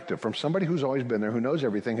perspective, from somebody who's always been there, who knows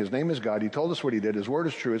everything. His name is God. He told us what he did. His word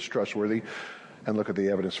is true. It's trustworthy. And look at the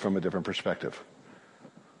evidence from a different perspective.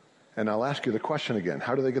 And I'll ask you the question again.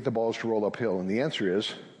 How do they get the balls to roll uphill? And the answer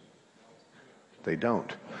is, they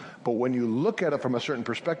don't. But when you look at it from a certain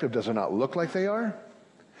perspective, does it not look like they are?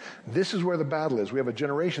 This is where the battle is. We have a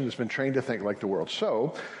generation that's been trained to think like the world.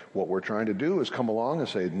 So what we're trying to do is come along and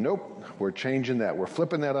say, nope, we're changing that. We're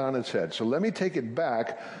flipping that on its head. So let me take it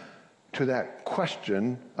back to that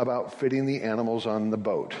question about fitting the animals on the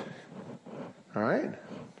boat. All right?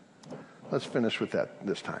 Let's finish with that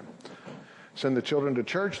this time. Send the children to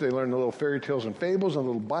church. They learn the little fairy tales and fables and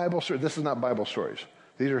little Bible stories. This is not Bible stories.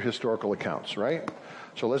 These are historical accounts, right?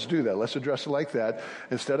 So let's do that. Let's address it like that.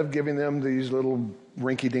 Instead of giving them these little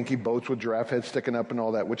rinky-dinky boats with giraffe heads sticking up and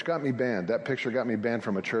all that, which got me banned. That picture got me banned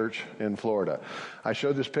from a church in Florida. I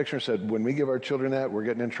showed this picture and said, when we give our children that, we're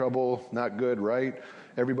getting in trouble. Not good, right?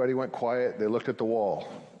 Everybody went quiet. They looked at the wall.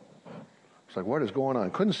 It's like, what is going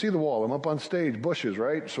on? Couldn't see the wall. I'm up on stage, bushes,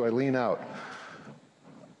 right? So I lean out.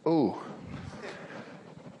 Ooh.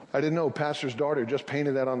 I didn't know pastor's daughter just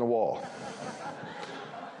painted that on the wall.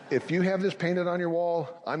 If you have this painted on your wall,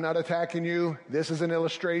 I'm not attacking you. This is an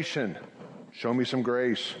illustration. Show me some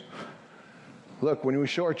grace. Look, when we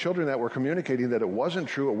show our children that, we're communicating that it wasn't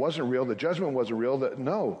true, it wasn't real, the judgment wasn't real, that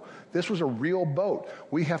no, this was a real boat.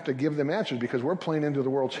 We have to give them answers because we're playing into the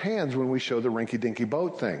world's hands when we show the rinky-dinky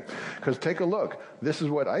boat thing. Because take a look. This is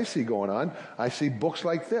what I see going on. I see books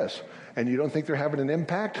like this. And you don't think they're having an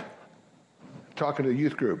impact? Talking to a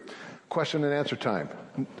youth group. Question and answer time.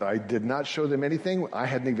 I did not show them anything. I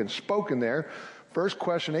hadn't even spoken there. First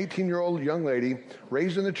question, 18-year-old young lady,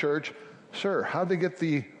 raised in the church. Sir, how'd they get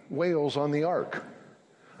the whales on the ark?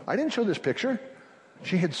 I didn't show this picture.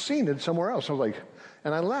 She had seen it somewhere else. I was like,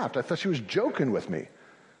 and I laughed. I thought she was joking with me.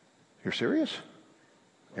 You're serious?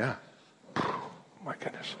 Yeah. My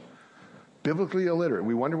goodness. Biblically illiterate.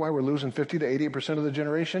 We wonder why we're losing 50 to 88% of the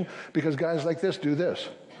generation? Because guys like this do this.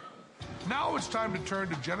 Now it's time to turn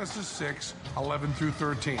to Genesis 6, 11 through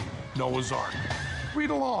 13, Noah's Ark. Read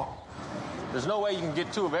along. There's no way you can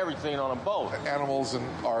get two of everything on a boat. Animals and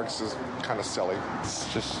arks is kind of silly.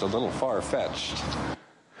 It's just a little far-fetched.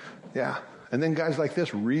 Yeah. And then guys like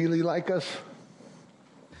this really like us.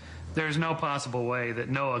 There's no possible way that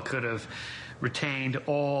Noah could have retained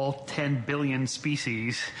all 10 billion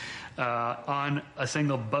species on a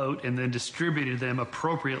single boat and then distributed them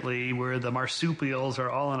appropriately where the marsupials are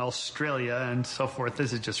all in Australia and so forth.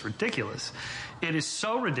 This is just ridiculous. It is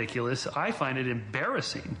so ridiculous, I find it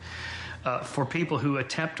embarrassing for people who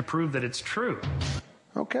attempt to prove that it's true.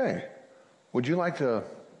 Okay. Would you like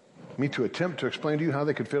me to attempt to explain to you how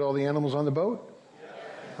they could fit all the animals on the boat?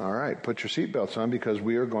 All right, put your seatbelts on because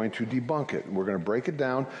we are going to debunk it. We're going to break it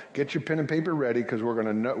down. Get your pen and paper ready because we're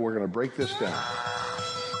going to break this down.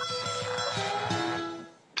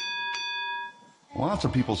 Lots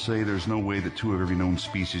of people say there's no way that two of every known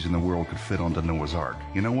species in the world could fit onto Noah's Ark.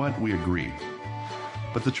 You know what? We agree.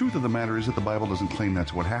 But the truth of the matter is that the Bible doesn't claim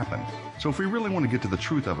that's what happened. So if we really want to get to the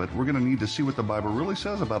truth of it, we're going to need to see what the Bible really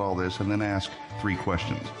says about all this and then ask 3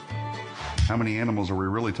 questions. How many animals are we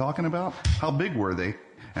really talking about? How big were they?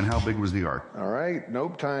 And how big was the ark? All right,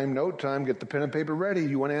 note time. Get the pen and paper ready.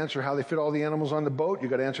 You want to answer how they fit all the animals on the boat? You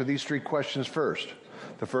got to answer these 3 questions first.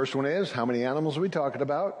 The first one is, how many animals are we talking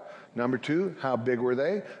about? Number 2, how big were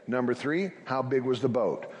they? Number 3, how big was the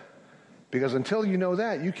boat? Because until you know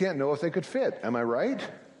that, you can't know if they could fit. Am I right?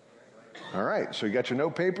 All right, so you got your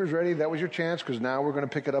note papers ready. That was your chance because now we're going to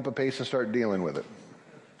pick it up a pace and start dealing with it.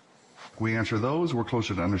 We answer those, we're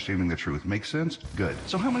closer to understanding the truth. Make sense? Good.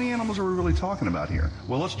 So how many animals are we really talking about here?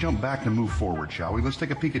 Well, let's jump back and move forward, shall we? Let's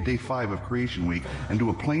take a peek at day 5 of Creation Week and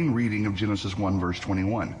do a plain reading of Genesis 1, verse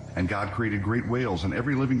 21. And God created great whales and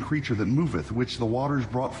every living creature that moveth, which the waters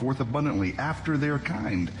brought forth abundantly after their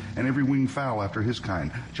kind, and every winged fowl after his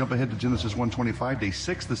kind. Jump ahead to Genesis 1:25, day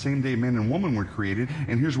 6, the same day man and woman were created,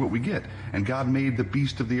 and here's what we get. And God made the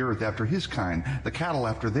beast of the earth after his kind, the cattle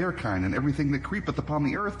after their kind, and everything that creepeth upon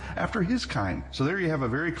the earth after his kind. So there you have a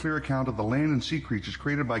very clear account of the land and sea creatures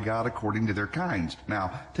created by God according to their kinds.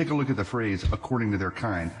 Now, take a look at the phrase, according to their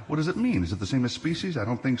kind. What does it mean? Is it the same as species? I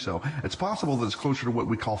don't think so. It's possible that it's closer to what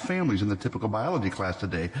we call families in the typical biology class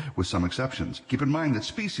today, with some exceptions. Keep in mind that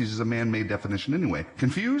species is a man-made definition anyway.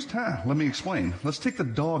 Confused? Let me explain. Let's take the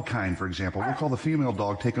dog kind, for example. We'll call the female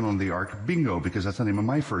dog taken on the ark Bingo, because that's the name of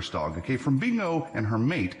my first dog. Okay, from Bingo and her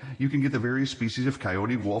mate, you can get the various species of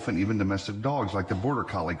coyote, wolf, and even domestic dogs like the border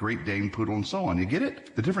collie, Great Dane, Dane, Poodle, and so on. You get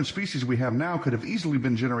it? The different species we have now could have easily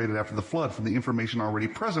been generated after the flood from the information already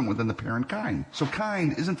present within the parent kind. So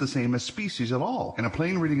kind isn't the same as species at all. And a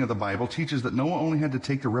plain reading of the Bible teaches that Noah only had to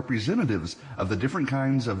take the representatives of the different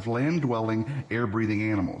kinds of land-dwelling, air-breathing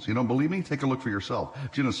animals. You don't believe me? Take a look for yourself.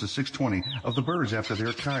 Genesis 6:20, of the birds after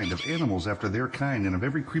their kind, of animals after their kind, and of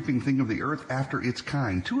every creeping thing of the earth after its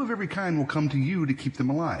kind. 2 of every kind will come to you to keep them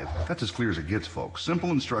alive. That's as clear as it gets, folks.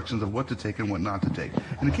 Simple instructions of what to take and what not to take.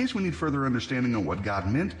 And in case we need further understanding of what God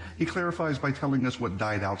meant, he clarifies by telling us what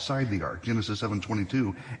died outside the ark. Genesis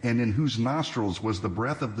 7:22, and in whose nostrils was the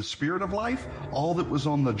breath of the spirit of life? All that was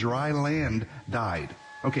on the dry land died.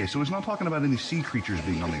 Okay, so he's not talking about any sea creatures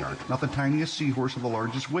being on the ark, not the tiniest seahorse or the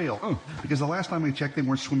largest whale, because the last time I checked, they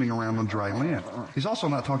weren't swimming around on dry land. He's also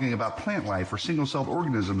not talking about plant life or single-celled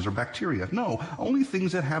organisms or bacteria. No, only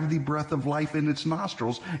things that have the breath of life in its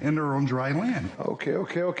nostrils and are on dry land.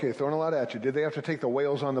 Okay. Throwing a lot at you. Did they have to take the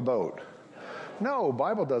whales on the boat? No,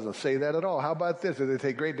 Bible doesn't say that at all. How about this? Did they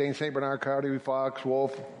take Great Dane, St. Bernard, Coyote, Fox,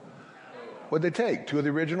 Wolf? What'd they take? 2 of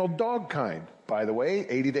the original dog kind. By the way,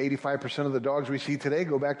 80 to 85% of the dogs we see today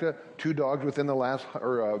go back to 2 dogs within the last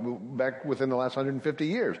 150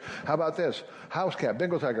 years. How about this? House cat,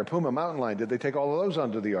 Bengal tiger, puma, mountain lion. Did they take all of those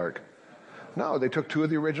onto the ark? No, they took 2 of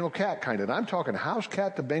the original cat kind. And I'm talking house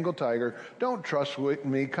cat to Bengal tiger. Don't trust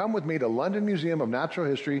me. Come with me to London Museum of Natural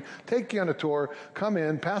History. Take you on a tour. Come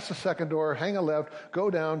in, pass the second door, hang a left, go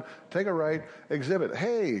down, take a right, exhibit.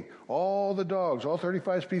 Hey, all the dogs, all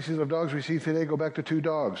 35 species of dogs we see today go back to 2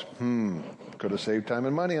 dogs. Could have saved time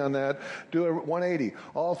and money on that. Do a 180.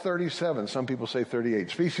 All 37, some people say 38.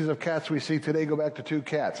 Species of cats we see today go back to 2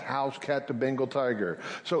 cats. House cat to Bengal tiger.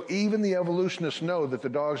 So even the evolutionists know that the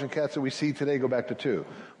dogs and cats that we see today go back to 2.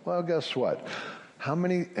 Well, guess what? How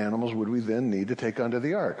many animals would we then need to take onto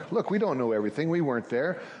the ark? Look, we don't know everything. We weren't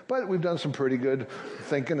there. But we've done some pretty good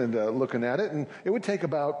thinking and looking at it. And it would take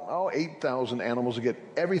about 8,000 animals to get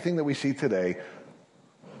everything that we see today.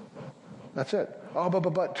 That's it.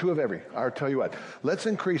 But 2 of every. I'll tell you what. Let's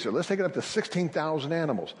increase it. Let's take it up to 16,000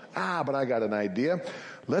 animals. But I got an idea.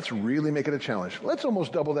 Let's really make it a challenge. Let's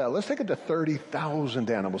almost double that. Let's take it to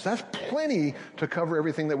 30,000 animals. That's plenty to cover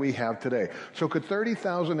everything that we have today. So could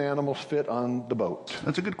 30,000 animals fit on the boat?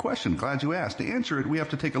 That's a good question. Glad you asked. To answer it, we have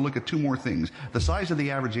to take a look at 2 more things. The size of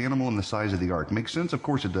the average animal and the size of the ark. Makes sense? Of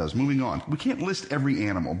course it does. Moving on. We can't list every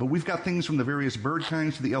animal, but we've got things from the various bird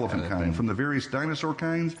kinds to the elephant kind, from the various dinosaur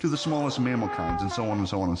kinds to the smallest mammal kinds, and so on and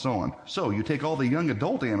so on and so on. So you take all the young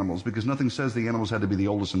adult animals, because nothing says the animals had to be the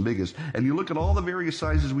oldest and biggest, and you look at all the various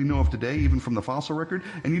sizes we know of today, even from the fossil record,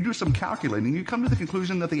 and you do some calculating, you come to the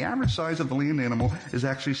conclusion that the average size of the land animal is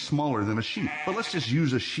actually smaller than a sheep. But let's just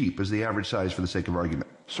use a sheep as the average size for the sake of argument.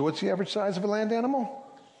 So what's the average size of a land animal?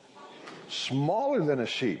 Smaller than a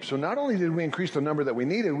sheep. So not only did we increase the number that we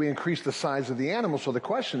needed, we increased the size of the animal. So the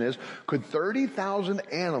question is, could 30,000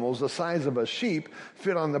 animals the size of a sheep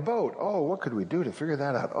fit on the boat? Oh, what could we do to figure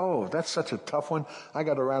that out? Oh, that's such a tough one. I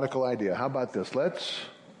got a radical idea. How about this?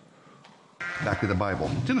 Back to the Bible.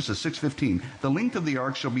 Genesis 6:15. The length of the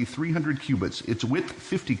ark shall be 300 cubits, its width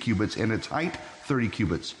 50 cubits, and its height 30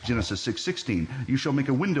 cubits. Genesis 6:16. You shall make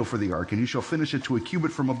a window for the ark, and you shall finish it to a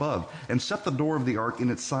cubit from above, and set the door of the ark in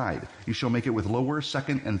its side. You shall make it with lower,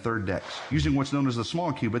 second, and third decks. Using what's known as the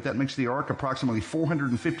small cubit, that makes the ark approximately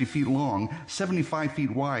 450 feet long, 75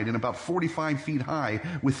 feet wide, and about 45 feet high,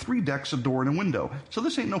 with 3 decks, a door, and a window. So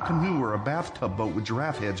this ain't no canoe or a bathtub boat with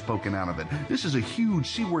giraffe heads poking out of it. This is a huge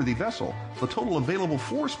seaworthy vessel. The total available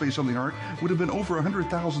floor space on the ark would have been over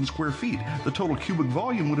 100,000 square feet. The total cubic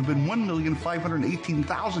volume would have been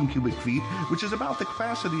 1,518,000 cubic feet, which is about the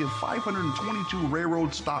capacity of 522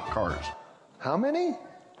 railroad stock cars. How many?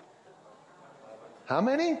 How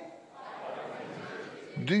many?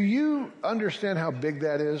 Do you understand how big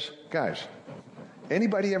that is? Guys,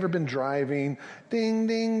 anybody ever been driving? Ding,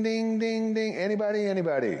 ding, ding, ding, ding.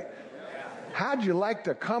 Anybody? How'd you like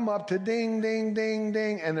to come up to ding, ding, ding,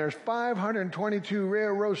 ding, and there's 522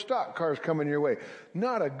 railroad stock cars coming your way?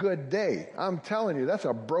 Not a good day. I'm telling you, that's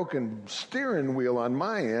a broken steering wheel on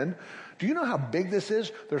my end. Do you know how big this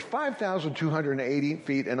is? There's 5,280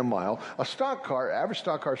 feet in a mile. A stock car, average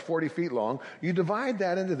stock car is 40 feet long. You divide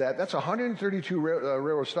that into that, that's 132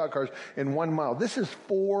 railroad stock cars in 1 mile. This is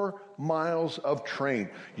 4 miles of train.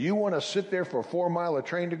 You want to sit there for 4 miles of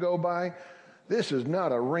train to go by? This is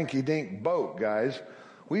not a rinky-dink boat, guys.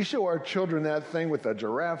 We show our children that thing with the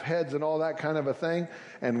giraffe heads and all that kind of a thing,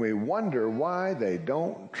 and we wonder why they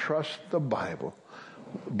don't trust the Bible.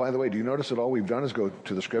 By the way, do you notice that all we've done is go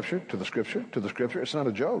to the Scripture, to the Scripture, to the Scripture? It's not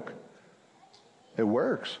a joke. It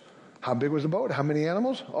works. How big was the boat? How many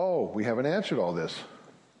animals? Oh, we haven't answered all this.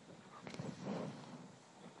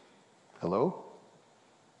 Hello?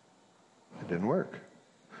 It didn't work.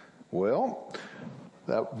 Well,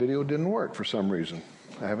 that video didn't work for some reason.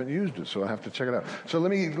 I haven't used it, so I have to check it out. So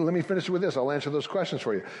let me finish with this. I'll answer those questions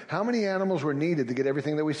for you. How many animals were needed to get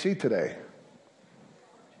everything that we see today?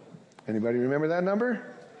 Anybody remember that number?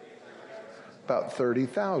 About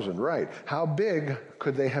 30,000, right. How big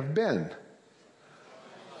could they have been?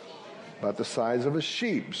 About the size of a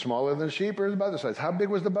sheep. Smaller than a sheep or about the size? How big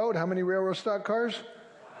was the boat? How many railroad stock cars?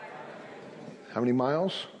 How many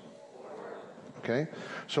miles? Okay.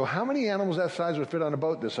 So how many animals that size would fit on a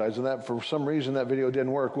boat this size? And that, for some reason, that video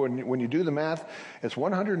didn't work. When you do the math, it's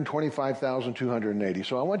 125,280.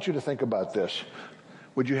 So I want you to think about this.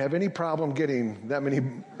 Would you have any problem getting that many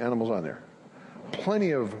animals on there?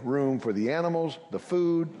 Plenty of room for the animals, the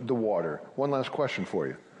food, the water. One last question for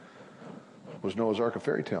you. Was Noah's Ark a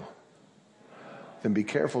fairy tale? Then be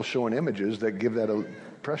careful showing images that give that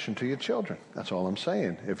impression to your children. That's all I'm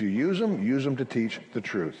saying. If you use them to teach the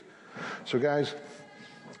truth. So guys,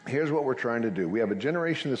 here's what we're trying to do. We have a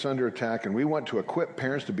generation that's under attack, and we want to equip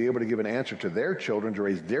parents to be able to give an answer to their children, to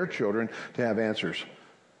raise their children to have answers.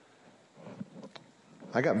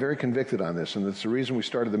 I got very convicted on this, and it's the reason we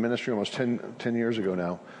started the ministry almost 10 years ago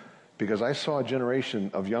now, because I saw a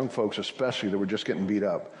generation of young folks especially that were just getting beat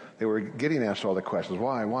up. They were getting asked all the questions.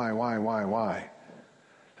 Why? And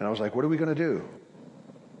I was like, what are we going to do?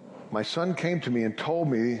 My son came to me and told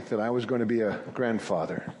me that I was going to be a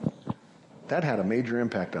grandfather. That had a major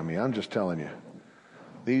impact on me. I'm just telling you.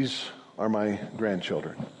 These are my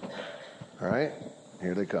grandchildren. All right?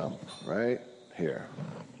 Here they come. Right here.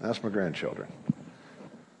 That's my grandchildren.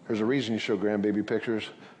 There's a reason you show grandbaby pictures.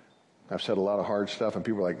 I've said a lot of hard stuff, and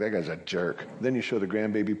people are like, that guy's a jerk. Then you show the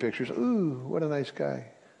grandbaby pictures. Ooh, what a nice guy.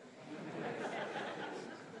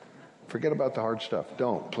 Forget about the hard stuff.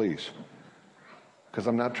 Don't, please. Because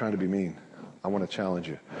I'm not trying to be mean. I want to challenge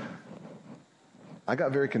you. I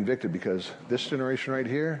got very convicted because this generation right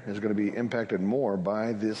here is going to be impacted more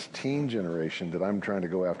by this teen generation that I'm trying to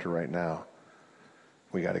go after right now.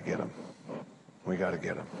 We got to get them. We got to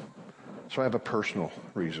get them. So I have a personal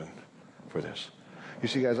reason for this. You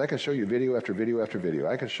see, guys, I can show you video after video after video.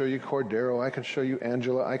 I can show you Cordero. I can show you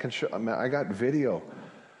Angela. I got video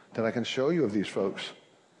that I can show you of these folks.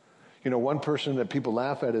 You know, one person that people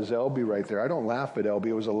laugh at is Elby right there. I don't laugh at Elby.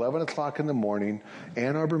 It was 11 o'clock in the morning,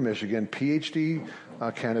 Ann Arbor, Michigan, PhD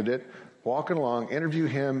candidate, walking along, interview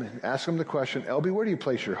him, ask him the question, Elby, where do you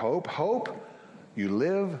place your hope? Hope, you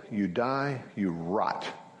live, you die, you rot.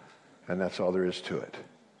 And that's all there is to it.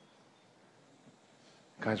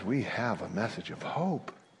 Guys, we have a message of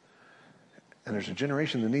hope. And there's a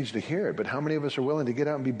generation that needs to hear it. But how many of us are willing to get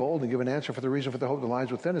out and be bold and give an answer for the reason for the hope that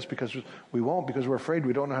lies within us? Because we won't, because we're afraid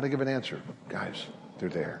we don't know how to give an answer. Guys, they're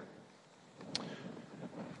there.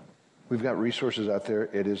 We've got resources out there.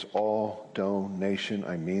 It is all donation.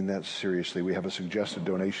 I mean that seriously. We have a suggested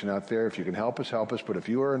donation out there. If you can help us, help us. But if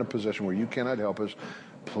you are in a position where you cannot help us,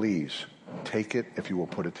 please take it if you will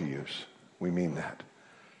put it to use. We mean that.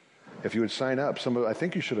 If you would sign up, I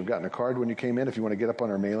think you should have gotten a card when you came in. If you want to get up on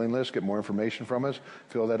our mailing list, get more information from us,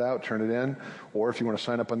 fill that out, turn it in. Or if you want to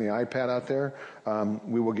sign up on the iPad out there,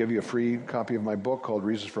 we will give you a free copy of my book called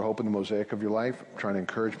Reasons for Hope in the Mosaic of Your Life. I'm trying to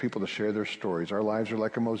encourage people to share their stories. Our lives are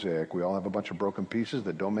like a mosaic. We all have a bunch of broken pieces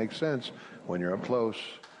that don't make sense when you're up close.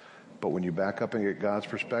 But when you back up and get God's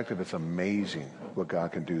perspective, it's amazing what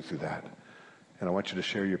God can do through that. And I want you to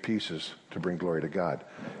share your pieces to bring glory to God.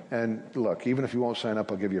 And look, even if you won't sign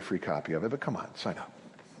up, I'll give you a free copy of it. But come on, sign up.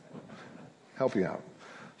 Help you out.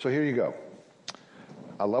 So here you go.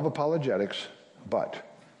 I love apologetics,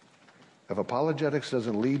 but if apologetics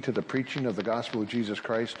doesn't lead to the preaching of the gospel of Jesus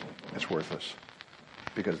Christ, it's worthless.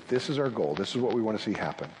 Because this is our goal. This is what we want to see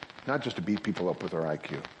happen. Not just to beat people up with our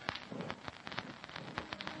IQ.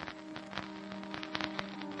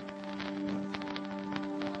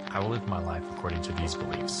 I will live my life according to these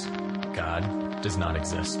beliefs. God does not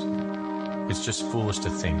exist. It's just foolish to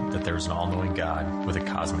think that there is an all-knowing God with a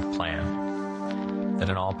cosmic plan. That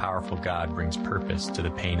an all-powerful God brings purpose to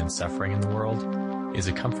the pain and suffering in the world is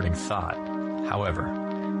a comforting thought. However,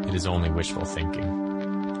 it is only wishful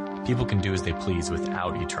thinking. People can do as they please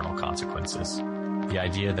without eternal consequences. The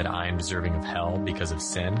idea that I am deserving of hell because of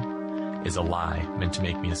sin is a lie meant to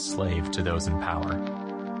make me a slave to those in power.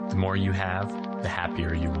 The more you have, the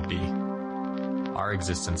happier you will be. Our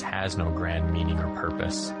existence has no grand meaning or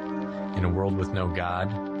purpose. In a world with no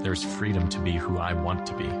God, there's freedom to be who I want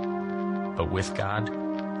to be. But with God,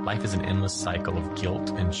 life is an endless cycle of guilt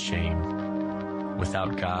and shame.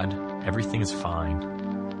 Without God, everything is fine.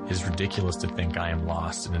 It is ridiculous to think I am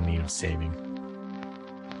lost and in need of saving.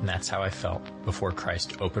 And that's how I felt before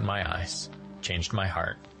Christ opened my eyes, changed my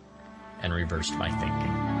heart, and reversed my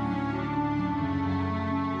thinking.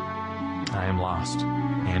 I am lost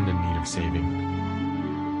and in need of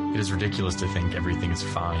saving. It is ridiculous to think everything is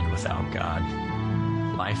fine without God.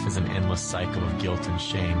 Life is an endless cycle of guilt and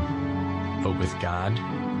shame. But with God,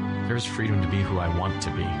 there is freedom to be who I want to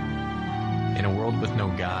be. In a world with no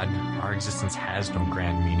God, our existence has no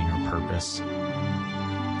grand meaning or purpose.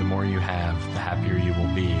 The more you have, the happier you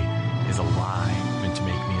will be, is a lie meant to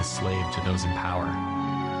make me a slave to those in power.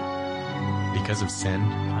 Because of sin,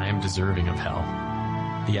 I am deserving of hell.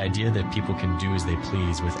 The idea that people can do as they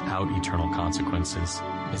please without eternal consequences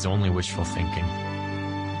is only wishful thinking.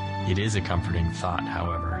 It is a comforting thought,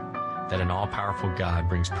 however, that an all-powerful God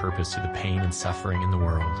brings purpose to the pain and suffering in the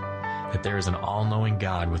world, that there is an all-knowing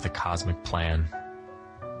God with a cosmic plan.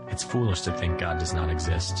 It's foolish to think God does not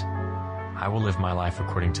exist. I will live my life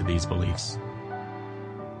according to these beliefs.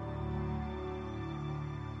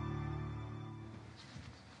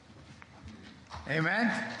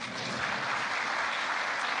 Amen.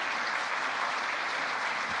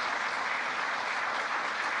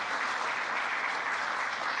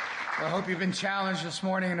 Well, I hope you've been challenged this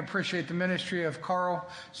morning and appreciate the ministry of Carl.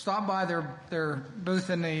 Stop by their booth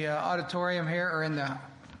in the auditorium here, or in the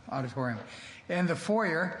auditorium, in the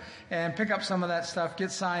foyer, and pick up some of that stuff. Get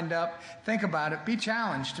signed up. Think about it. Be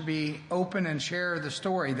challenged to be open and share the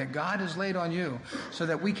story that God has laid on you, so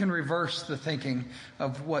that we can reverse the thinking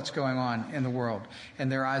of what's going on in the world,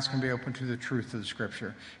 and their eyes can be open to the truth of the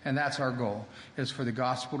Scripture. And that's our goal, is for the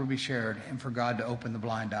gospel to be shared and for God to open the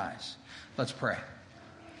blind eyes. Let's pray.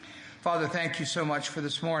 Father, thank you so much for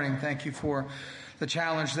this morning. Thank you for the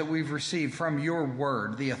challenge that we've received from your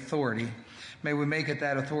word, the authority. May we make it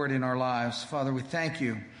that authority in our lives. Father, we thank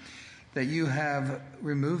you that you have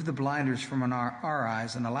removed the blinders from our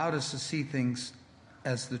eyes and allowed us to see things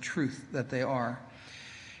as the truth that they are,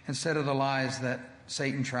 instead of the lies that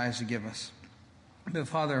Satan tries to give us. But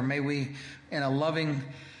Father, may we, in a loving,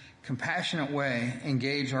 compassionate way,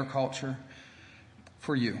 engage our culture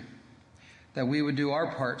for you, that we would do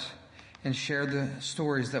our part and share the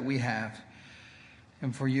stories that we have,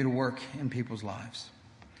 and for you to work in people's lives.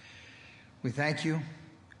 We thank you.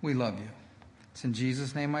 We love you. It's in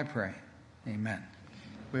Jesus' name I pray. Amen.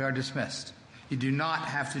 We are dismissed. You do not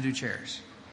have to do chairs.